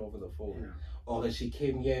dated over the phone. Yeah. Or she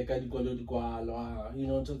came here, you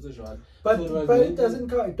know, but it doesn't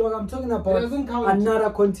count. Dog, I'm talking about another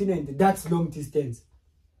continent. That's long distance.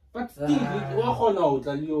 But still, after how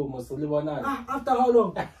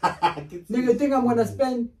long? Nigga, think I'm gonna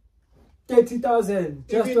spend 30,000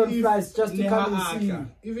 just on flights just to come and see you.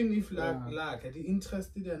 Even if the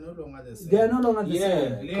interest, they are no longer the same. They are no longer the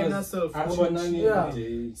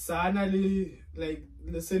same. Like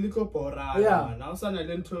the silico pora. Yeah. Now sana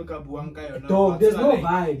then talk about dog, there's no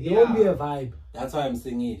vibe. There won't be a vibe. That's why I'm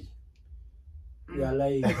singing. You are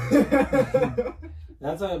lying.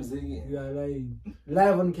 That's why I'm singing. You are lying.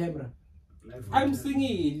 Live on camera. I'm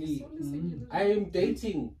singing. I am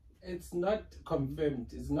dating. It's not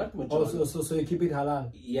confirmed. It's not mature. Oh, so you keep it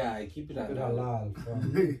halal? Yeah, I keep it halal.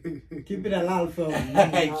 Keep it halal, fam.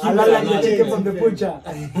 Halal like the chicken from the butcher.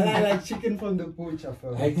 Halal like chicken from the butcher,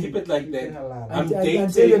 fam. I keep it like that. I'm dating.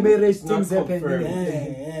 Until the marriage things happen.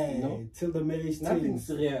 Yeah. No? Till the marriage things. Nothing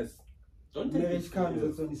serious. Don't marriage comes,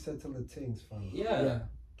 that's when you settle the things, fam. Yeah.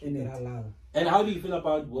 Keep it halal. And how do you feel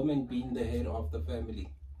about women being the head of the family?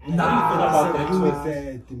 Nah, how do you feel about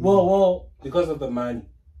that too? Whoa. Because of the money.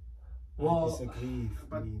 I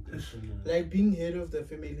disagree. Like being head of the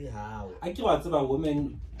family, how? I care about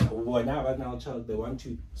women when I have now child, they want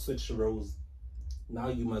to switch roles. Now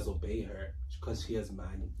you must obey her because she has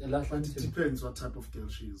money. It depends what type of girl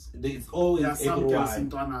she is. It's always some girls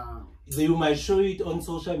in you might show it on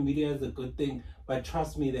social media as a good thing, but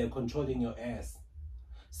trust me, they're controlling your ass.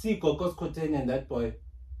 See Kokos Koten and that boy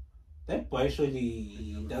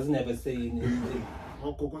surely doesn't ever say anything.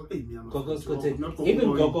 Oh, Coco, hey, me, I'm Coco oh, Scotty. not Coco Even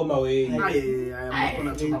Boy. Coco Mawe.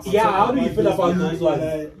 Yeah, How do you feel about those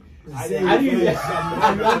ones?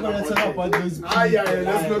 I'm not gonna talk about those people.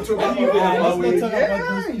 Let's not talk about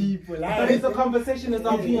those people. But it's a conversation that's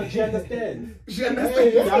out here. She understands. She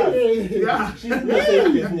understands. Yeah. She's in the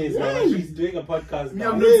same business now. She's doing a podcast. Me,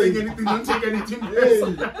 I'm not saying anything. Don't take anything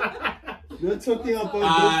personal. You're talking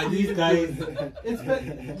about these guys.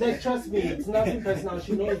 It's like, trust me, it's nothing personal.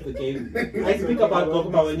 She knows the game. I speak about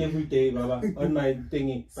Kokoma every day, Baba, on my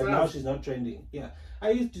thingy. But now she's not trending. Yeah. I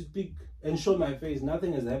used to speak and show my face.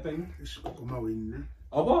 Nothing has happened.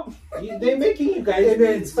 They're making you guys.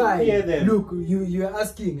 It's fine. Them. Look, you're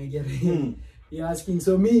asking again. You're asking.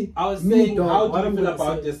 So me, I was saying, how do you feel I'm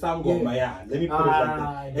about the Sangoma? Yeah, let me put it like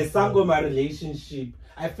that. The Sangoma relationship.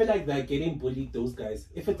 I feel like they're getting bullied, those guys.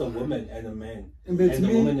 If it's a woman and a man, and the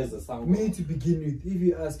woman is a Sangoma. Me, to begin with, if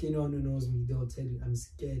you ask anyone who knows me, they'll tell you I'm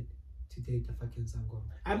scared to take the fucking Sangoma.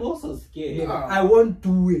 I'm also scared. Yeah. I won't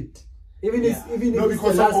do it. Even if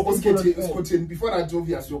because the of Scotty, before that,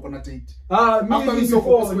 obvious you're gonna date. After we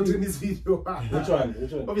saw Scotty in this video. Which one?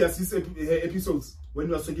 Obviously, episodes when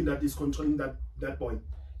you are talking that is controlling that boy.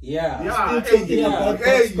 Yeah.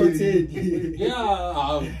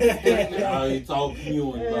 It's all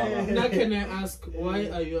new. Now can I ask, why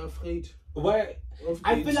are you afraid? Why?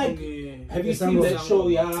 I feel like, have you seen that show?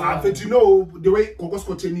 Yeah. But you know, the way Coco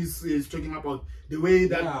Scotty is talking about, the way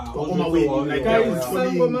that Kokoma way, like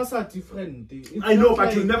Sangomas are different. I know,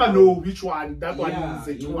 but you never know which one. That one is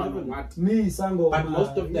a true one or what. Me, Sangoma. But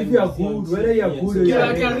most of them, if you are good, whether you are good or you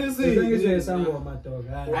are bad,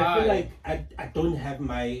 I feel like I don't have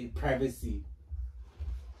my privacy.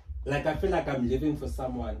 Like, I feel like I'm living for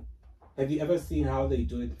someone. Have you ever seen how they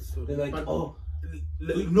do it? They're like,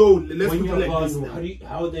 no, let's put it like this.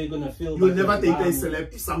 How are they gonna feel? You'll never take a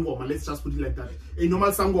celeb Sangoma. Let's just put it like that. A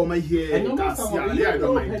normal Sangoma here. I don't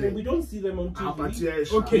mind. We don't see them on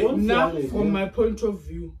TV. Okay, now from my point of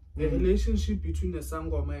view, the relationship between a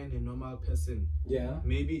Sangoma and a normal person. Yeah.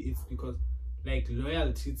 Maybe it's because like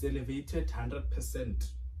loyalty is elevated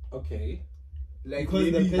 100%. Okay. Like,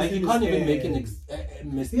 maybe, like you can't even make a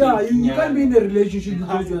mistake. Yeah, you can't be in a relationship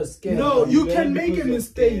because you are scared. No, you can make a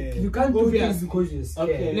mistake. You can't do this because you're scared.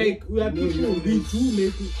 Okay. Like, we are people, we do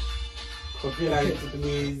make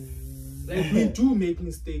we do make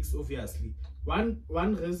mistakes, obviously. One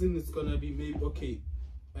reason is gonna be maybe, okay,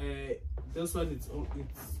 this one it's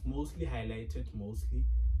mostly highlighted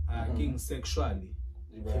again sexually.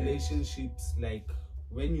 Relationships, like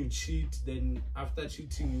when you cheat, then after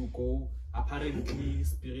cheating you go apparently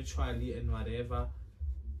spiritually and whatever,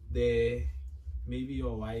 maybe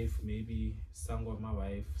your wife, maybe Sangoma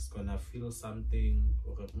wife is gonna feel something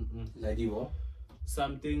or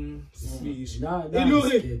something fish.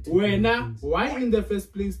 Why in the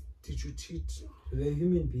first place did you cheat? We're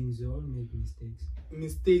human beings, we all make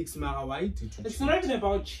mistakes. Mara, why did you cheat? It's not even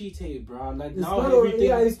about cheating, bro. Like, it's now not,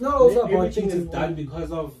 everything, it's not also about everything cheating. is done because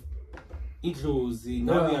of inclusive.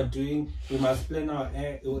 Now we must plan our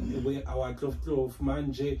clove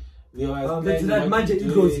manje. We are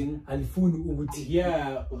doing and food.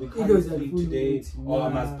 Yeah, we can't sleep today. Or I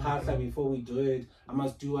must pass before we do it. I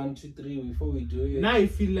must do 1, 2, 3 before we do it. Now I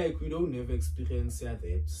feel like we don't have experience that,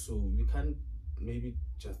 so we can't maybe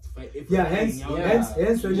justify it. Hence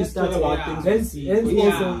when you start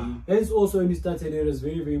hence also when you started, it was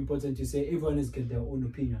very, very important to say everyone has got their own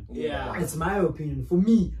opinion. Yeah, it's my opinion. For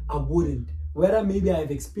me, I wouldn't. Whether maybe I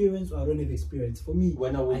have experience or I don't have experience. For me,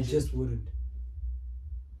 I just wouldn't.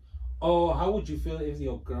 Oh, how would you feel if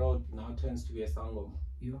your girl now turns to be a Sangoma?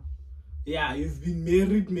 Yeah, you've been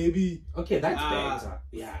married maybe. Okay, that's better.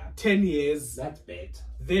 Yeah, 10 years. That's bad.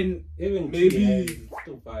 Then even maybe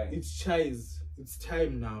still fine. It's choice. It's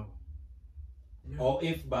time now. Or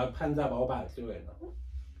if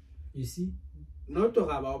you see, not to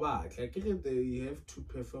have about like they have to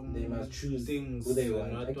perform. They must choose things who they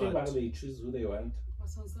want. I think about they choose who they want.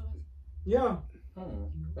 Yeah.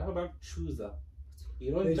 How about chooser?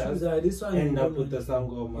 You don't just this one end up with the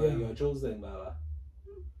Sangoma. You're chosen, Baba.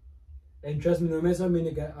 And trust me, no matter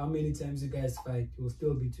how many times you guys fight, you'll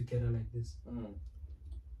still be together like this.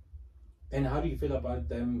 And how do you feel about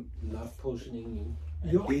them love potioning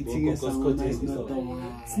you? Dating is not the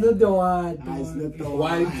one. It's not the one.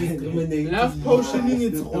 Why discriminate? Love potioning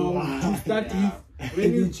is wrong to start with.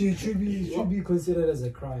 When it should be considered as a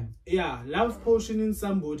crime. Yeah, love potioning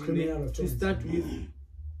somebody to start with.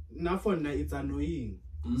 Now for now it's annoying.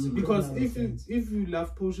 Because if you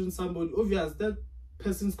love potion somebody, obvious that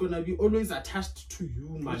person's gonna be always attached to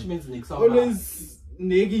you, man. Which means always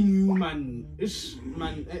nagging you, man.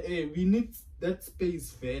 We need that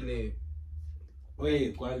space, very.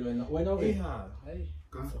 Wait, when are we? Yeah, hey,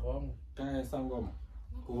 it's wrong. Sangoma.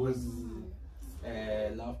 Who's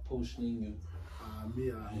love potioning you?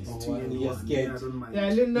 You're scared. I don't mind.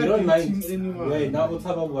 Yeah, You don't mind anymore. Wait, now what's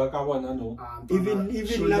about work? I wanna know. Even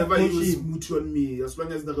she'll love never use potion. smoothie on me as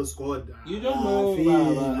long as there is God. You don't know.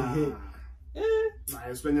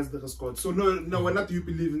 As long as there is God. So no, when do you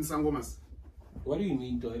believe in sangomas? What do you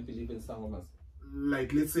mean? Do I believe in sangomas?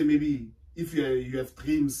 Like, let's say maybe if you have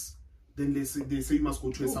dreams, then they say you must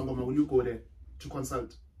go to a sangoma. Will you go there to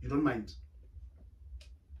consult? You don't mind?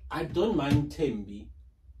 I don't mind Tembi.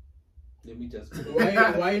 Let me just.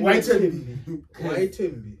 Why Tembi? Why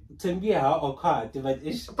Tembi? Tembi how or card, but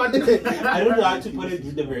I don't know how to put it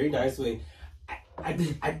in a very nice way. I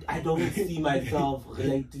don't see myself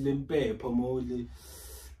relating to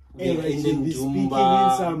Speaking in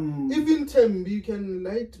some. Even Tembi, you can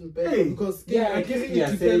light because I guess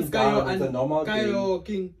it depends. Kayo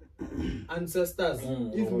king ancestors.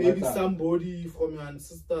 If maybe somebody from your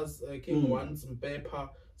ancestors king wants paper,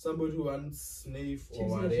 somebody wants snake or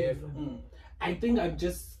whatever. I think I'm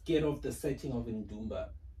just scared of the setting of Ndumba.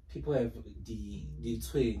 People have the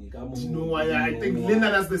twin. You know why? I think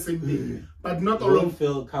Linda does the same thing, but not all don't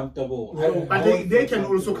feel comfortable. But they can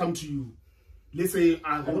also come to you. Let's say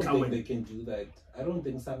I don't think they can do that. I don't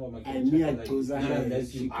think someone can do that.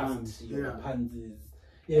 Unless you asked your pansies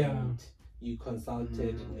and you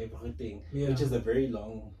consulted and everything, which is a very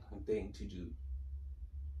long thing to do.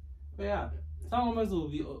 But yeah, sangomas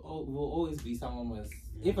will always be sangomas.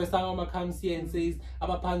 If a sangoma comes here and says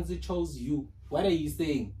Abapanzi chose you, what are you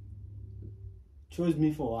saying? Chose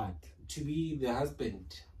me for what? To be the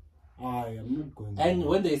husband. I am not going. And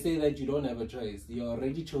when they say that you don't have a choice, you're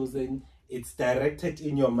already chosen. It's directed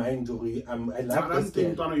in your mind. I love this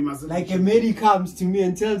girl. Like a lady comes to me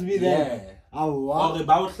and tells me that. Oh wow.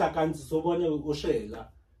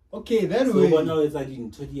 Okay, that way.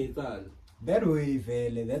 That way,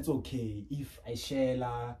 Vele, that's okay. If I share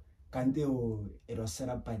la, it was set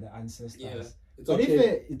up by the ancestors. Yeah, it's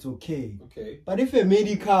okay. It's okay. But if a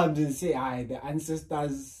lady comes and say, the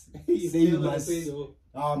ancestors say you must,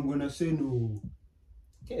 I'm gonna say no.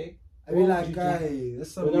 Okay. I mean, like, guy,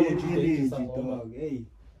 that's some weird energy, dog. Hey.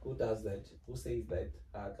 Who does that? Who says that?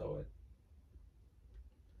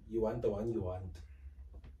 You want the one you want.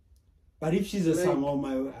 But if she's a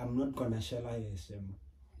sangoma, I'm not gonna share her SM.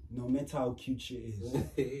 No matter how cute she is.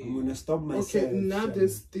 I'm gonna stop myself. Okay, now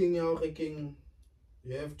this thing you're making,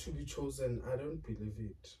 you have to be chosen. I don't believe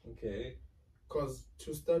it. Okay. Because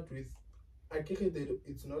to start with, I get it,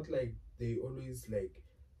 it's not like they always like,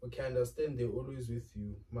 okay, I understand they're always with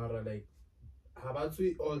you, Mara, like, how about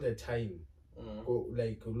we all the time? Go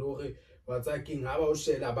like, what's that king? How about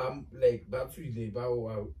share like,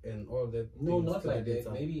 and all that? No, not like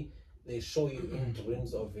that. Maybe they show you in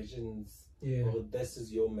dreams or visions. Yeah. Or this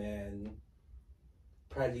is your man.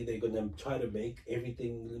 Probably they're gonna try to make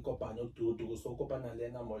everything like,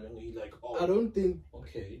 oh, I don't think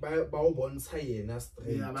okay.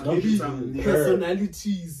 Maybe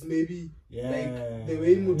personalities, maybe like the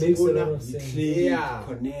way Mutu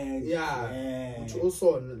connect.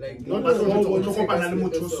 Also like not but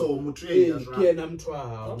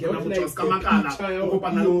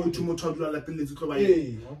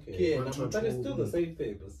it's still the same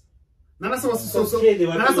papers. Nana was so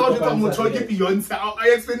Beyonce. I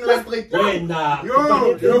explained last week.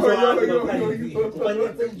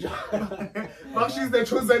 But she's the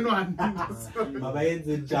chosen one.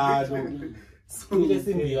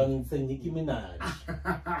 Beyonce, Nicki Minaj.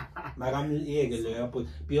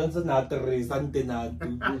 Beyonce not 3, something not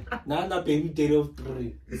baby date of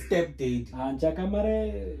 3, step date.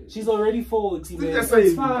 She's already 40. Still the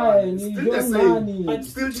same. Fine. Still the same. But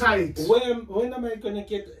still child. When am I gonna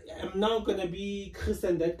get? I'm now gonna be Chris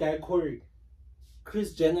and that guy Corey,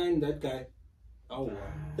 Chris Jenner and that guy. Oh wow,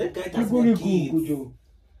 that guy doesn't have kids.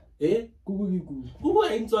 Eh? Who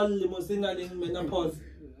ain't all limousine in menopause?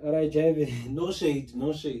 No shade,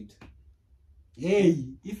 no shade.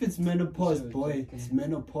 Hey, if it's menopause, boy, it's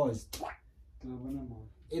menopause.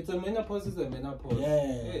 It's a menopause, it's a menopause.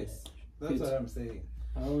 Yeah. Yes, that's what I'm saying.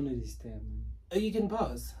 I don't understand. You can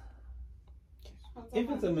pause.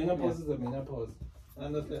 If it's a menopause, it's a menopause.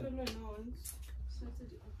 Understand?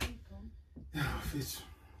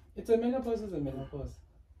 It's a menopause, it's a menopause.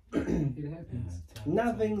 It happens.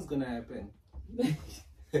 Nothing's gonna happen.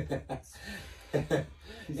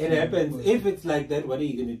 It happens. If it's like that, what are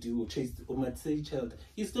you gonna do? Chase the child.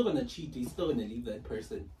 You're still gonna cheat. You're still gonna leave that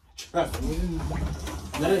person. Trust me.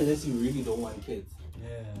 Not unless you really don't want kids.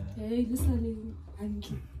 Yeah. Hey, listen,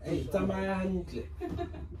 Hey,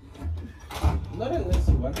 not unless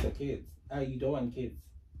you want the kids. You don't want kids.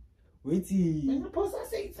 Wait,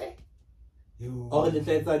 Or the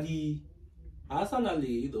Tetadi.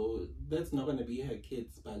 Personally, though, that's not gonna be her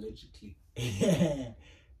kids biologically.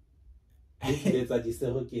 That's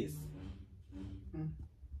a case.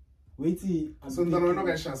 Wait, so we're not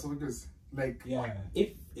gonna share because, like, yeah,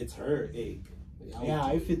 if it's her egg.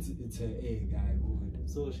 Yeah, if it's her egg, I would.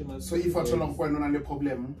 So she must. So if at all going on a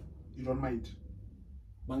problem, you don't mind.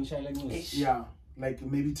 Yeah, like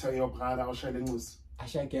maybe tell your brother or share the news.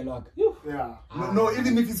 Yeah. No,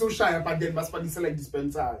 even if it's so shy, but then must be like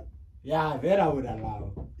dispenser. Yeah, that I would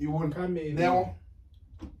allow. You won't come in there.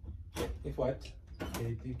 If what?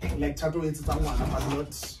 Like tattoo it's someone, but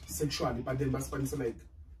not sexually, but then must be like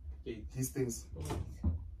these things.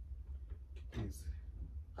 Please.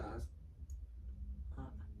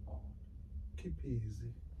 Keep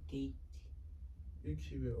easy. Gate. You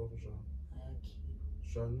keep it over, Jean. Okay.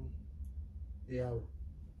 Jean. Yeah.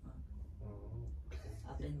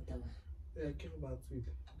 Up and down. Yeah, keep about it.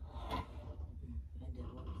 And then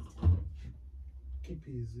what is happening? Keep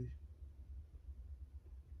easy.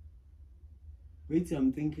 Wait,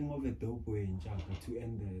 I'm thinking of a dope way in Java to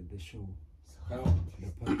end the show. The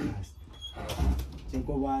podcast.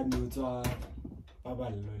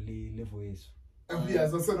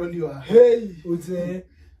 Yes, that's what you are. Hey, Ute,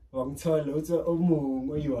 Wangtol, Ute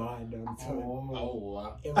Omung, you are,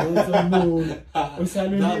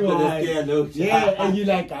 yeah, and you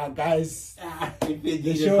like, guys,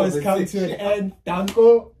 the show has come to an end.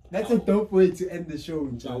 Danko, that's a dope way to end the show.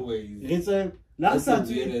 It's a last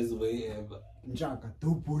way ever. Njaka,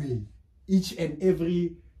 dope way. Each and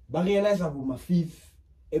every, I realize about my 5th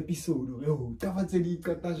episode.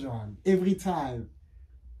 Every time.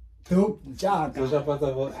 Dope, Jack.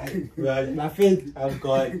 My faith. I'm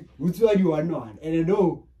going. Which one you are not? And I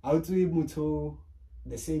know how to muto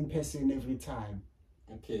the same person every time.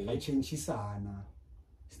 Okay. I change Hisana.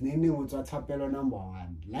 His name was Tapelo number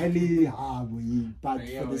 1. Lily Harboy, but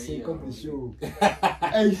for the sake of the show.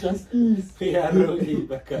 Hey, Shaskis.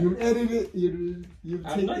 You edit it, you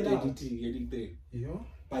take it out. Editing anything. Yeah.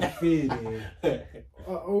 But fade.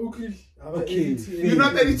 Okay. Okay. You're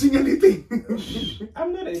not editing anything.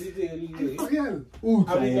 I'm not editing anything. Real. I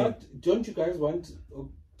mean, not. Don't you guys want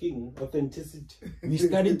authenticity? We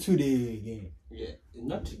started today again. Yeah,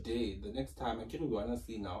 not today. The next time, I can't wanna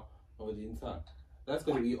see now over the inside. That's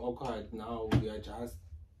gonna be awkward. Now we are just.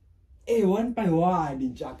 Hey, one by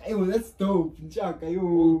one, Jack. Hey, that's dope, Jack.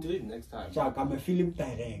 We'll do it next time. Jack, I'm a film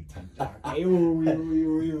director, Jack.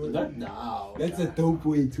 Not now. That's a dope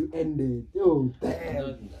way to end it. Yo, damn.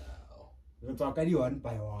 Not now. We're talking one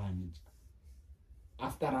by one.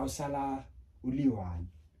 After our sala, only one.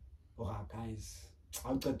 Alright, guys.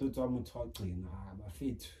 I'll get to talking. My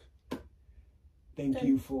feet. Thank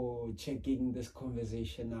you for checking this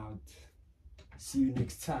conversation out. See you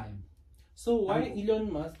next time. So why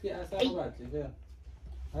Elon Musk as I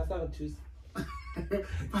choose?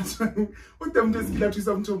 What them just get to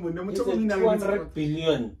some tomorrow? No, 200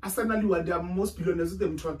 billion. Asanali, they are most billionaires.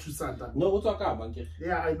 Them try to sell no, okay.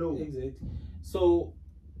 Yeah, I know. Exactly. So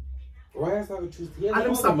why is I choose?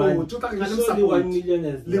 I'm support. Totally, I'm support. 1 million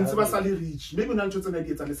is. Let's salary rich. Maybe not just gonna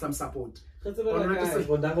get some support. Hey, Hey,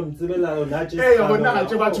 I'm not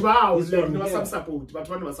some support, but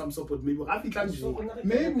one was some support. Maybe I think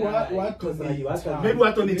maybe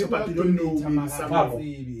what on it, but you don't know some.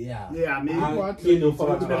 Yeah, maybe what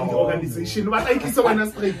organization. What I kiss on a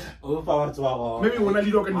street. Maybe one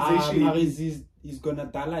lead organization. He's gonna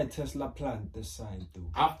tell a Tesla plant this side though.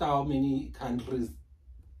 After how many countries?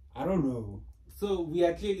 I don't know. So we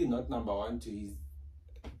are clearly not number 1 to his.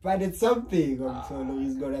 But it's something. So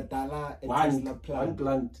he's gonna tell a Tesla plant. One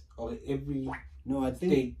plant or every no, I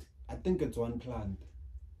think state. I think it's one plant.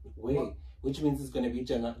 Wait, which means it's gonna be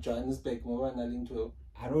Johannesburg, more than into.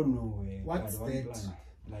 I don't know where. What state? One plant,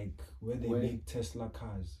 like where they make Tesla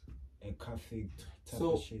cars, a cafe type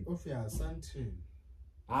of shape. Santin.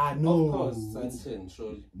 Ah no. Of course, Santin,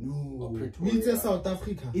 surely. No. It's South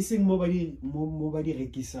Africa. It's in nobody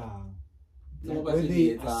rekisang. Like where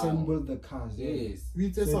they assemble the cars. Yes.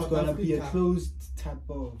 So it's gonna be a closed type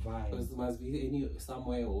of vibe. Because it must be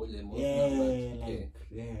somewhere or yeah.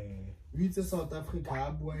 It's South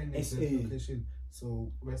Africa, location.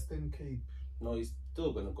 So Western Cape. No, he's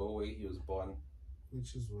still gonna go where he was born.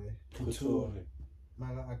 Which is where? Pretoria.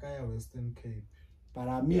 Akaya Western Cape. But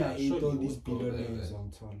I hate all these billionaires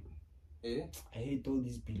on top. Eh? I hate all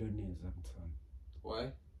these billionaires on top.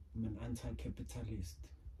 Why? I'm an anti-capitalist.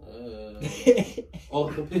 So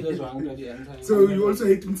you also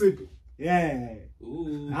hate Mtsepe? Yeah.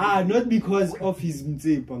 Not because of his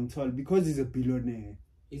Mtsepe, I'm told, because he's a billionaire.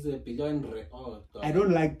 He's a billionaire. I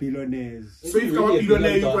don't like billionaires. So if you're a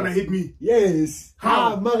billionaire, you're gonna hit me? Yes.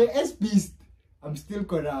 How? Mary, as beast, I'm still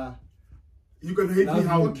gonna... You're gonna hit me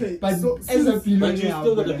how? Okay, But so as a billionaire, But you're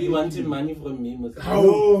still I'm gonna be hit wanting you. money from me. How?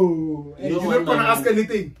 No. You're not gonna ask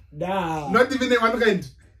anything? Nah. Not even a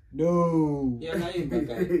 $1. No. Yeah, like,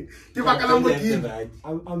 okay. Give back a Lamborghini.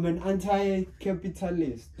 I'm an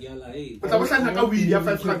anti-capitalist. Yeah, like. But I was like, I will have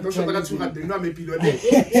 5 francs, don't show that 200. No, I'm a billionaire. So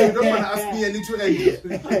you don't wanna ask me any 200.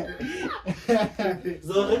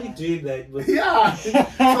 He's already doing that. But Yeah.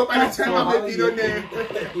 So by the time I'm a billionaire.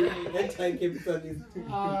 Anti-capitalist.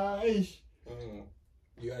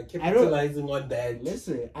 You are I capitalizing on that.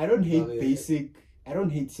 Listen, I don't hate Oh, yeah. basic. I don't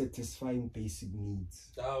hate satisfying basic needs.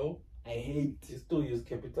 How? I hate You still use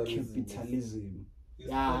capitalism. capitalism. You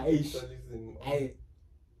Yeah, still capitalism.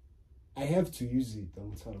 I have to use it,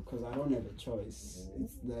 I'm sorry, because I don't have a choice.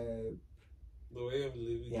 It's the way of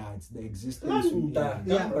living. it's the existence. we have.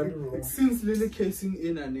 Yeah, since Lily casing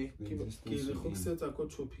in ane, The ke existence le we go have. setsa ko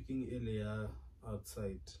topiking ele ya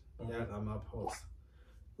outside ya Ramaphosa.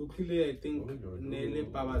 Ukhile I think nele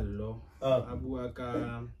paballo a bua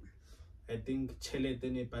ka I think chelete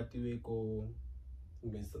ne patiwe ko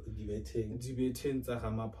debating tsa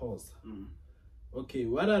Ramaphosa. Okay,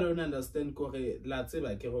 what I don't understand kore la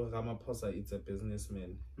tseba ke gore Ramaphosa it's a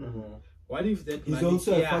businessman. What if that He's money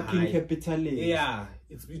also a here fucking high? capitalist. Yeah,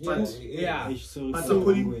 it's between But Sorry,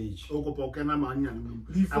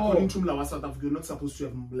 according to law South Africa, you're not supposed to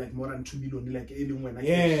have like more than 2 million, like anyone.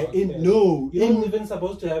 You're not even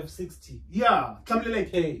supposed to have 60. Yeah, something like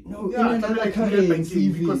Hey. No, yeah, in something another like currency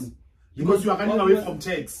because even. you are running away from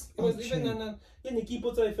tax. Because even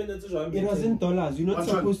It was in dollars. You're not What's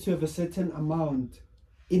supposed to have a certain amount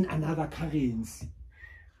in another currency.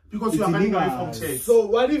 Because you It's are running away illegal. from tax. So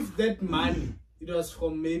what if that money it was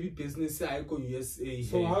from maybe business I go USA?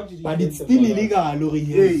 So how did you But get it's the still dollars? illegal, Lori.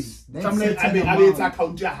 Hey, Yes. That's something like certain I amount.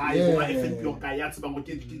 account high Yeah. or FNB or Kayats about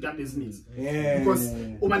business. Yeah. Because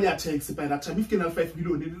money tax by that time if you can 5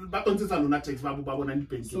 million, but don't say no tax babu babu na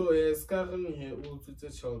dipeng. So yes, currently here o tsetse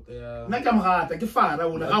child ya. Na ka mrata ke fara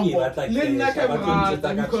o la Okay, go. but like, Le nna ke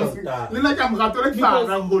mrata because- Le na ka mrata re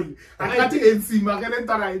fara go. I got the NC ma ke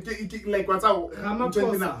ntara like what's out.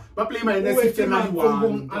 Ramaphosa. Ba play my next Uwe ke 51.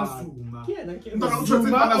 makombong a Zuma. Ntara o tshotse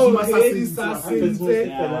Zuma bana Zuma already sa sasentse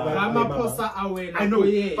Yeah. Ramaphosa a wena I know, ko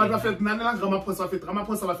yena. but afet nana Ramaphosa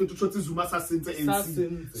ba fet tshotse Zuma sa sentse Sa NC.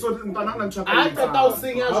 sentse. So ntana na ntshaka. A qeta o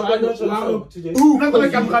senya How can you jwalo today? Nna tla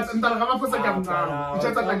ka mrata ntana Ramaphosa ka mrata. Ah,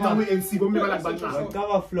 Ithatha tla ka mo NC bo me ba la batla.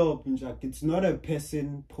 Cover flop, Jack. It's not a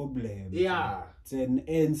person problem. Yeah. It's an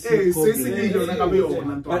NC Eh, problem. se se yona ka be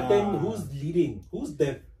yona But ntwana. then who's leading? Who's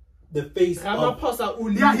the face of? Ramaphosa o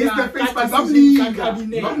Yeah, he's the face, but not decision lead. ka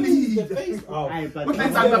cabinet. Not The lead. face of. Aye, but What Ramaphosa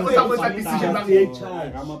let's say that fucked decision up. back in in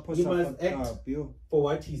charge. Ramaphosa He must fucked act. up, yo. For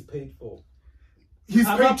what he's paid for. He's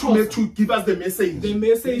paid to Ramaphosa. to give us the message. The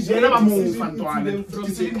message Yena ba mo decision fa ntwana. to them from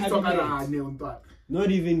Decision the di tsoka cabinet. rane ntwana.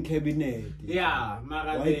 Not even cabinet. Yeah,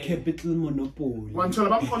 mara White the- capital monopoly. Wa ntshola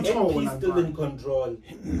ba mo control MP's still in ntwana. control.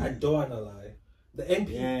 I don't wanna lie. The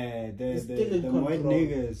MP, Yeah, He's still in the white control.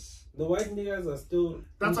 niggas. the white niggas are still.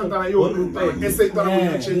 That's ntwana yo ntwana. Ese ntwana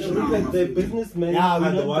Yeah. mo change now. The businessmen Yeah, we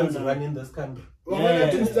are the don't ones know. running this country.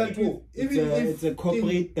 Yeah. Even It's a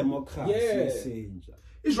corporate democracy. Yeah. Essentially.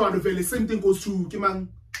 It's one of the same thing goes to Kimang.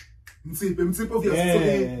 Mtsipe of your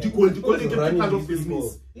Yeah. the gold Who's get running part of these people?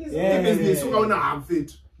 business. He's Yeah. The business you wanna have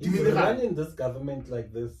it. He's running this government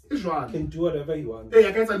like this. It's He one. can do whatever he wants. Hey,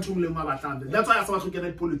 I can't tell you about that. That's why I saw to get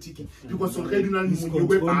in politics because already you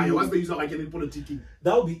know what's the use of getting in politics.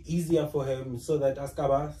 That would be easier for him so that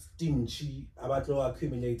Askaba stingy about low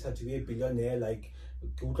accumulator to be a billionaire like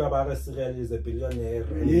Kutrabara Cyril is a billionaire.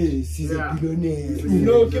 Yes, he's Yeah. a billionaire.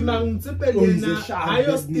 No, ke mang tsepe Oh, he's a lena sharp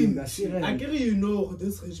ayo business, sting. yeah. I get you know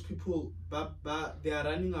these rich people they are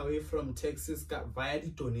running away from taxes via the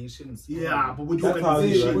donations. Yeah, but with That's how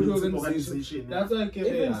you run. organization. That's why I get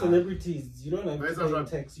Even celebrities, you don't have Where's to that?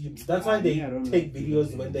 pay tax. That's why they Yeah, I don't take know.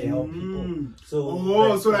 videos when they help people. So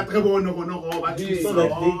Oh, so that no, but Yeah. so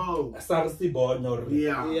that oh, they sarsi born or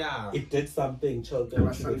yeah. Yeah. it did something, children.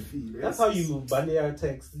 Yeah, but I feel, That's how you bandia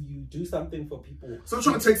tax. You do something for people. So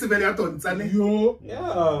trying to take the very attention. Yo,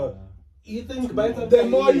 Yeah. You think by the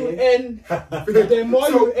more you earn, the more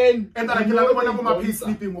you earn. And I can have one of my pay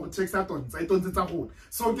sleeping or checks that on. I don't know.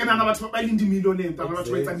 So can I have a millionaire? I'm not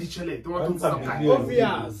waiting the chile.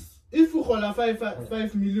 Obvious. If you call a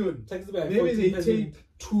 5 million, tax by maybe they 40%. take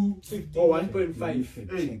 2 or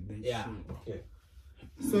 1.5. Yeah. Okay.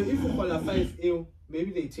 So if you call a 5 ill,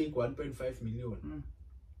 maybe they take 1.5 million.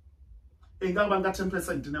 Enga banga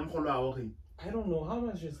 10% in Mkholo. I don't know how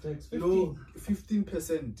much is tax. 15. No,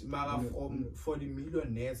 15%. Mara from for the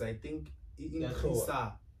millionaires, I think increase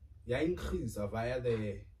via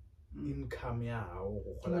the income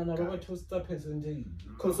percentage.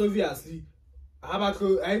 Because obviously,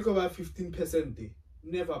 I go about 15%.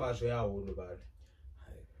 Never bashare all about.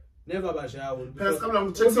 Never bashare all. Because come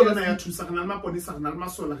along, check so na ya thusa kana ma ponisa kana ma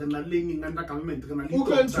sola kana leng nganda government kana le. Who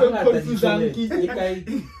can confusing?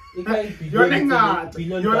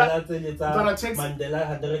 Mandela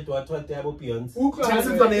 100 what ya bo Beyonce. Tax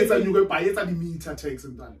tsana etsa nyuko ba etsa di meter tax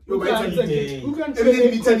ntana. Yo ba etsa di. Who can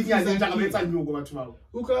meter di nya tsa ba etsa nyuko batho ba.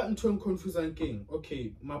 Who can confusing king?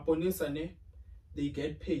 Okay, maponesa ne they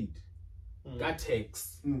get paid. Got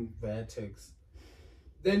tax via tax.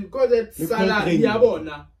 Then go that salary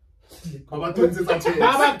yabona. Baba don't say that.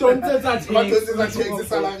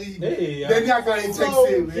 Salary. Then you can tax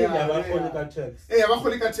him. Yeah, tax.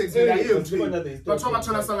 But how much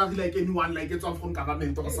salary like anyone like it's all from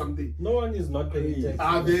government or something? No one is not paying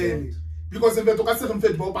tax. Then because if you talk about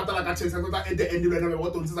fed bo patala ka tax, at the end when we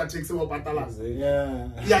what don't say tax bo patala.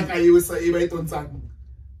 Yeah, ka you say e ba itontsang.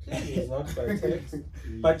 It's not by tax.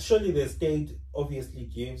 But surely the state obviously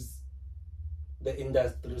gives the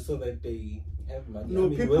industry so that they have money. No, I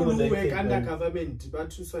mean, people who work under government,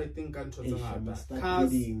 but so I think cars, government,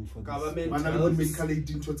 cars,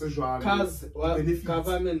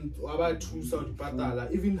 government,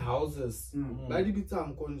 even houses.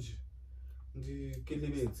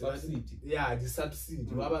 Subsidy. Yeah, the subsidy.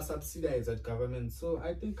 Subsidize at government. So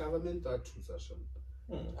I think government are two sessions.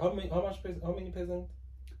 How many percent?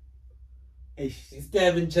 You still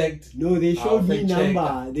haven't checked. No, they showed me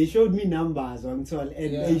numbers. They showed me numbers until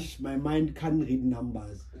and my mind can't read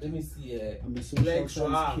numbers. Let me see. I'm a social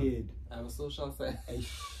science kid. I'm a social science.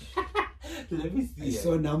 Let me see. I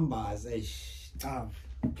saw numbers.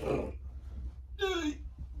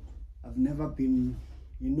 I've never been,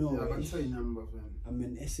 you know. I'm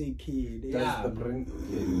an SA kid. Yeah.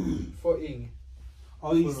 For Ing.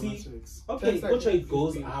 Oh, you see? Okay, which it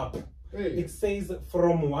goes up. It says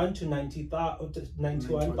from 1 to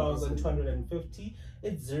 91,250,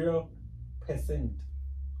 it's 0%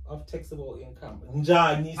 of taxable income.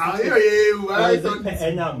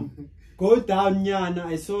 Go down, Yana.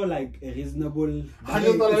 I saw like a reasonable. But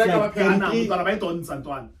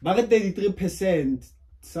 33%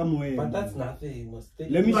 somewhere. But that's nothing.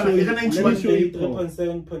 Let me show you.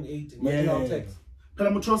 3.7.8 marginal tax. I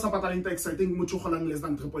think less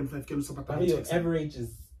than 3.5. Your average is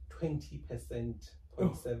 20.7.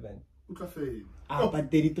 But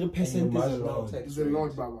 33% is a lot. It's a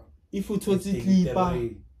lot, Baba. If you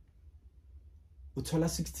totally utola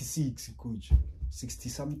 66 coach 60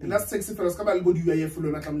 something. That's sexy for us. Come on, go do you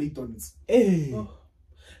full on late tons.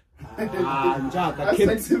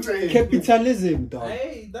 Capitalism, dog.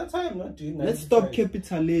 Hey, that's why I'm not doing that. Let's stop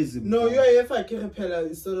capitalism. No, UIF can repeller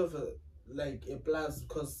is sort of like a plus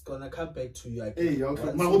because it's gonna come back to you. Hey,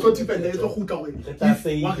 okay. If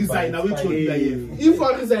I resign, I will tell you. If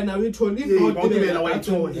I resign, I will tell you.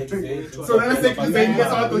 So let's take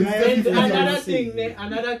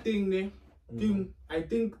another thing, I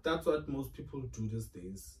think that's what most people do these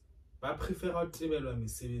days. But I prefer how to tell me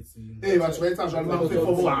hey, but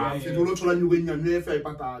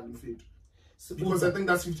because I think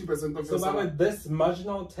that's 50% of your salary. This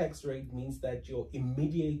marginal tax rate means that your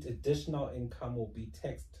immediate additional income will be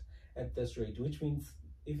taxed at this rate, which means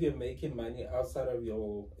if you're making money outside of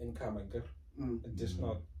your income,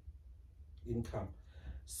 additional income.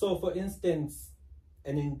 So, for instance,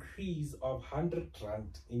 an increase of 100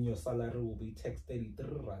 rand in your salary will be taxed 33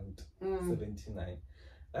 rand 79.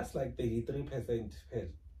 That's like 33% per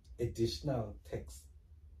additional tax.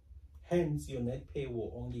 Hence, your net pay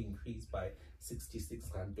will only increase by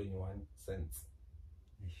 66 rand 21 cents.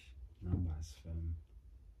 Numbers, fam.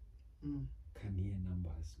 Can hear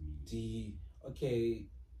numbers. Okay,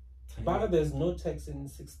 but there's no tax in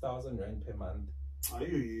 6,000 rand per month. Are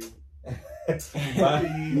you? The tax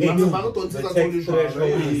threshold is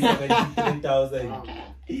 73,000.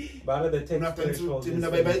 But the tax threshold is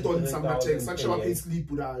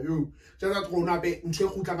 73,000. Just that we have a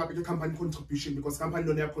company contribution because company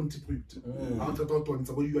don't contribute.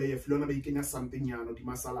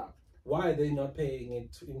 Why are they not paying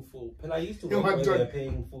it in full? I used to work where they're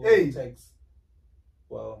paying full tax.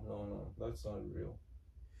 Well, no, that's not real.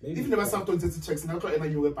 Maybe if never start to tax, now to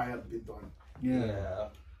you will buy a bit done. Yeah.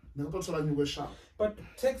 But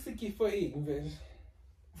tax for it.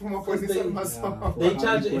 They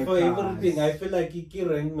charge for everything. I feel like it's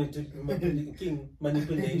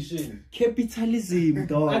manipulation. Capitalism,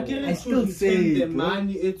 dog. I still say the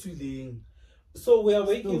money it's within. So we are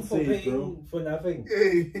waiting for paying for nothing.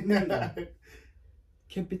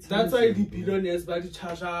 That's why the billionaires by the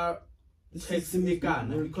charger tax in the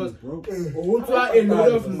Ghana because also a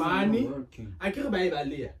lot of money. I can't buy that.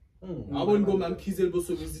 I won't go man kizel bo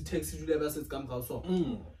so busy tax you never says come house so.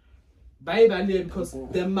 Buy that because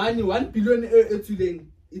the money 1 billion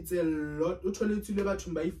it's a lot. Actually, to never to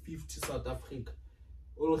buy 50 South Africa.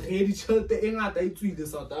 Already child in the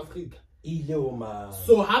South Africa.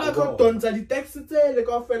 So how about done the tax like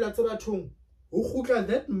offer to that home?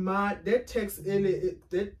 That tax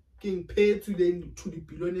that can pay to the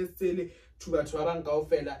billionaires to that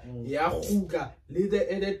offer yeah leave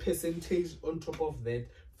the added percentage on top of that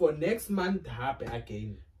for next month happen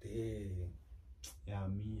again. Yeah,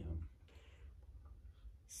 me.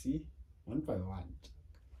 See, 1 by 1.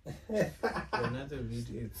 Another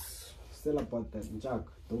video. It's still about that, Jack.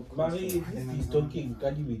 He's talking.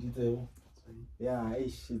 Yeah,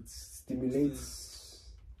 it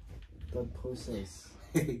stimulates that process.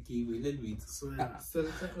 The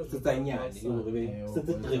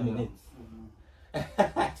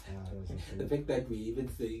fact that we even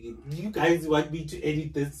say it, you guys want me to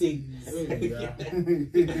edit this thing.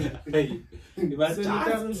 Hey, you must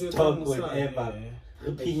just talk whatever.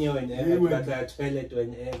 Opinion whenever, toilet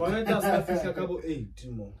whenever.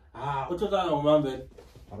 Ah, what remember?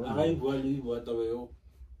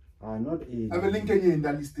 Not 8. I will link in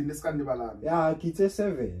the list in the Scandinavian. Yeah, it's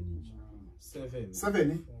 7.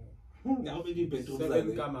 7? How many bedrooms are there? I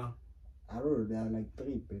don't know, there are like 3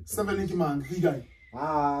 bedrooms. 7 in man, 3 guy.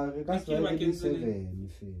 That's why 7.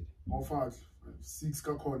 Or 5, 6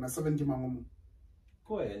 corner, 7 man.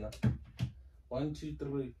 Go ahead. 1, 2,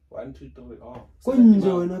 3. 1, 2, 3. Oh. 7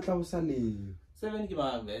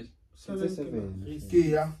 kilometers. 7.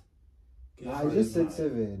 Kia. I just said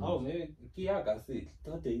 7. Oh, maybe Kia got 6.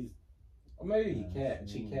 3 days. Or maybe he can.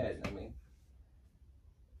 She can. I mean,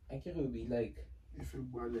 I think it would be like.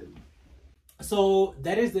 So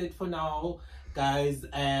that is it for now, guys.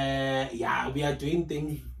 Yeah, we are doing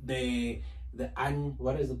things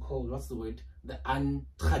what is it called? What's the word? The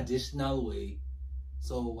untraditional way.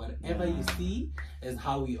 So whatever you see is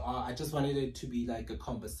how we are. I just wanted it to be like a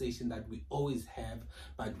conversation that we always have,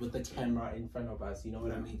 but with the camera in front of us, you know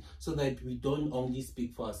what I mean? So that we don't only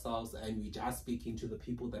speak for ourselves and we just speaking to the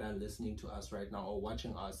people that are listening to us right now or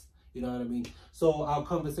watching us, you know what I mean? So our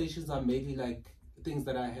conversations are mainly like things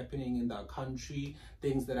that are happening in the country,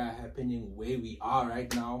 things that are happening where we are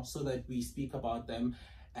right now, so that we speak about them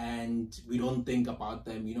and we don't think about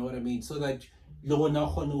them, you know what I mean? So that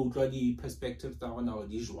the perspectives that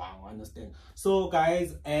understand. So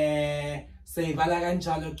guys, say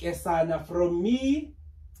from me,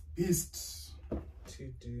 East.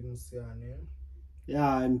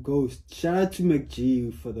 Yeah, and Ghost. Shout out to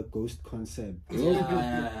McG for the Ghost concept.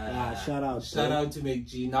 Yeah, shout out. Shout out to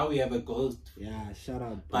McG. Now we have a ghost. Yeah, shout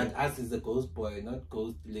out. But us is a ghost boy, not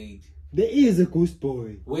ghost lady. There is a ghost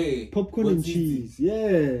boy. Wait. Popcorn and cheese.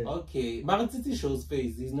 Yeah. Okay. Marantiti shows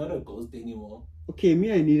face. He's not a ghost anymore. Okay,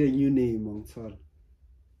 me, I need a new name, Mongtor.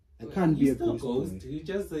 I can't be a ghost boy. You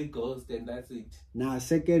just say ghost and that's it. Nah,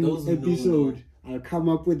 second episode, I'll come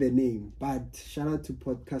up with a name. But shout out to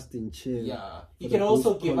Podcasting Chill. Yeah. You can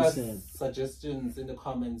also give us suggestions in the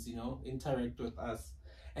comments, you know, interact with us.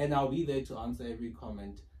 And I'll be there to answer every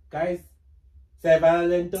comment. Guys, say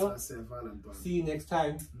Valento. See you next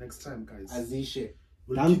time. Next time, guys. Azishe.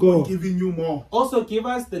 We'll keep on giving you more. Also, give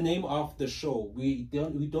us the name of the show. We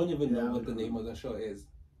don't even know what the name of the show is.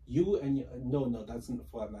 You and your, no, that's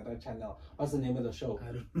for another channel. What's the name of the show?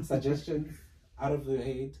 Suggestions out of your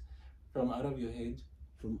head, from out of your head,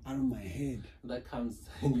 from out of my head. That comes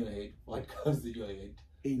in your head. What comes in your head?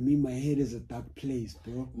 Hey, me, my head is a dark place,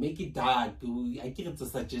 bro. Make it dark. I think it's a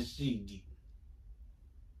suggestion.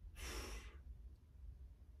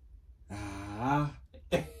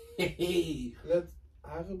 Let's.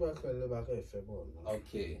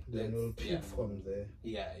 Okay. Then we'll pick from there.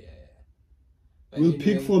 Yeah. We'll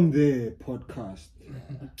pick from the podcast.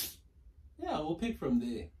 Yeah, we'll pick from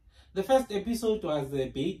there. The first episode was the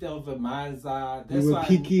bait of a Maza. We were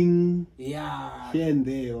picking here and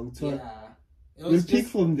there. Yeah. We'll pick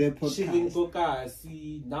from the podcast.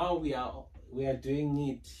 See, now we are doing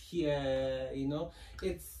it here, you know.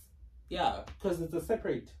 It's because it's a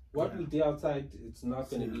separate. What we do outside, it's not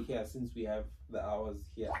going to be here since we have the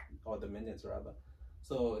hours here, or the minutes rather.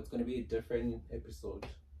 So it's going to be a different episode.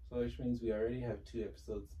 So which means we already have 2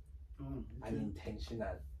 episodes.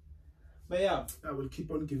 Unintentional. But yeah, I will keep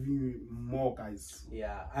on giving you more, guys.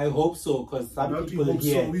 yeah, I hope so, because some Not people we hope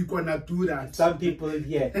here, so we're gonna do that. some people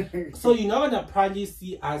here. So you're not gonna probably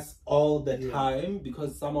see us all the time,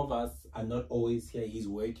 because some of us are not always here. He's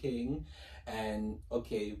working, and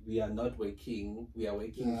okay, we are not working. We are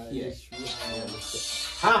working here.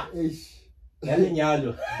 Ha!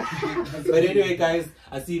 But anyway, guys,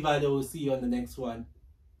 I see Vado. We'll see you on the next one.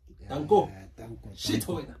 Danko. Shit,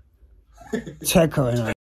 Check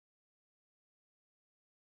her.